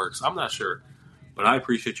 how it works. I'm not sure. But I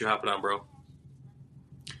appreciate you hopping on, bro.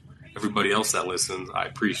 Everybody else that listens, I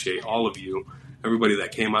appreciate all of you. Everybody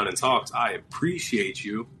that came on and talked, I appreciate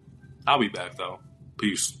you. I'll be back, though.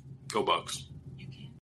 Peace. Go Bucks.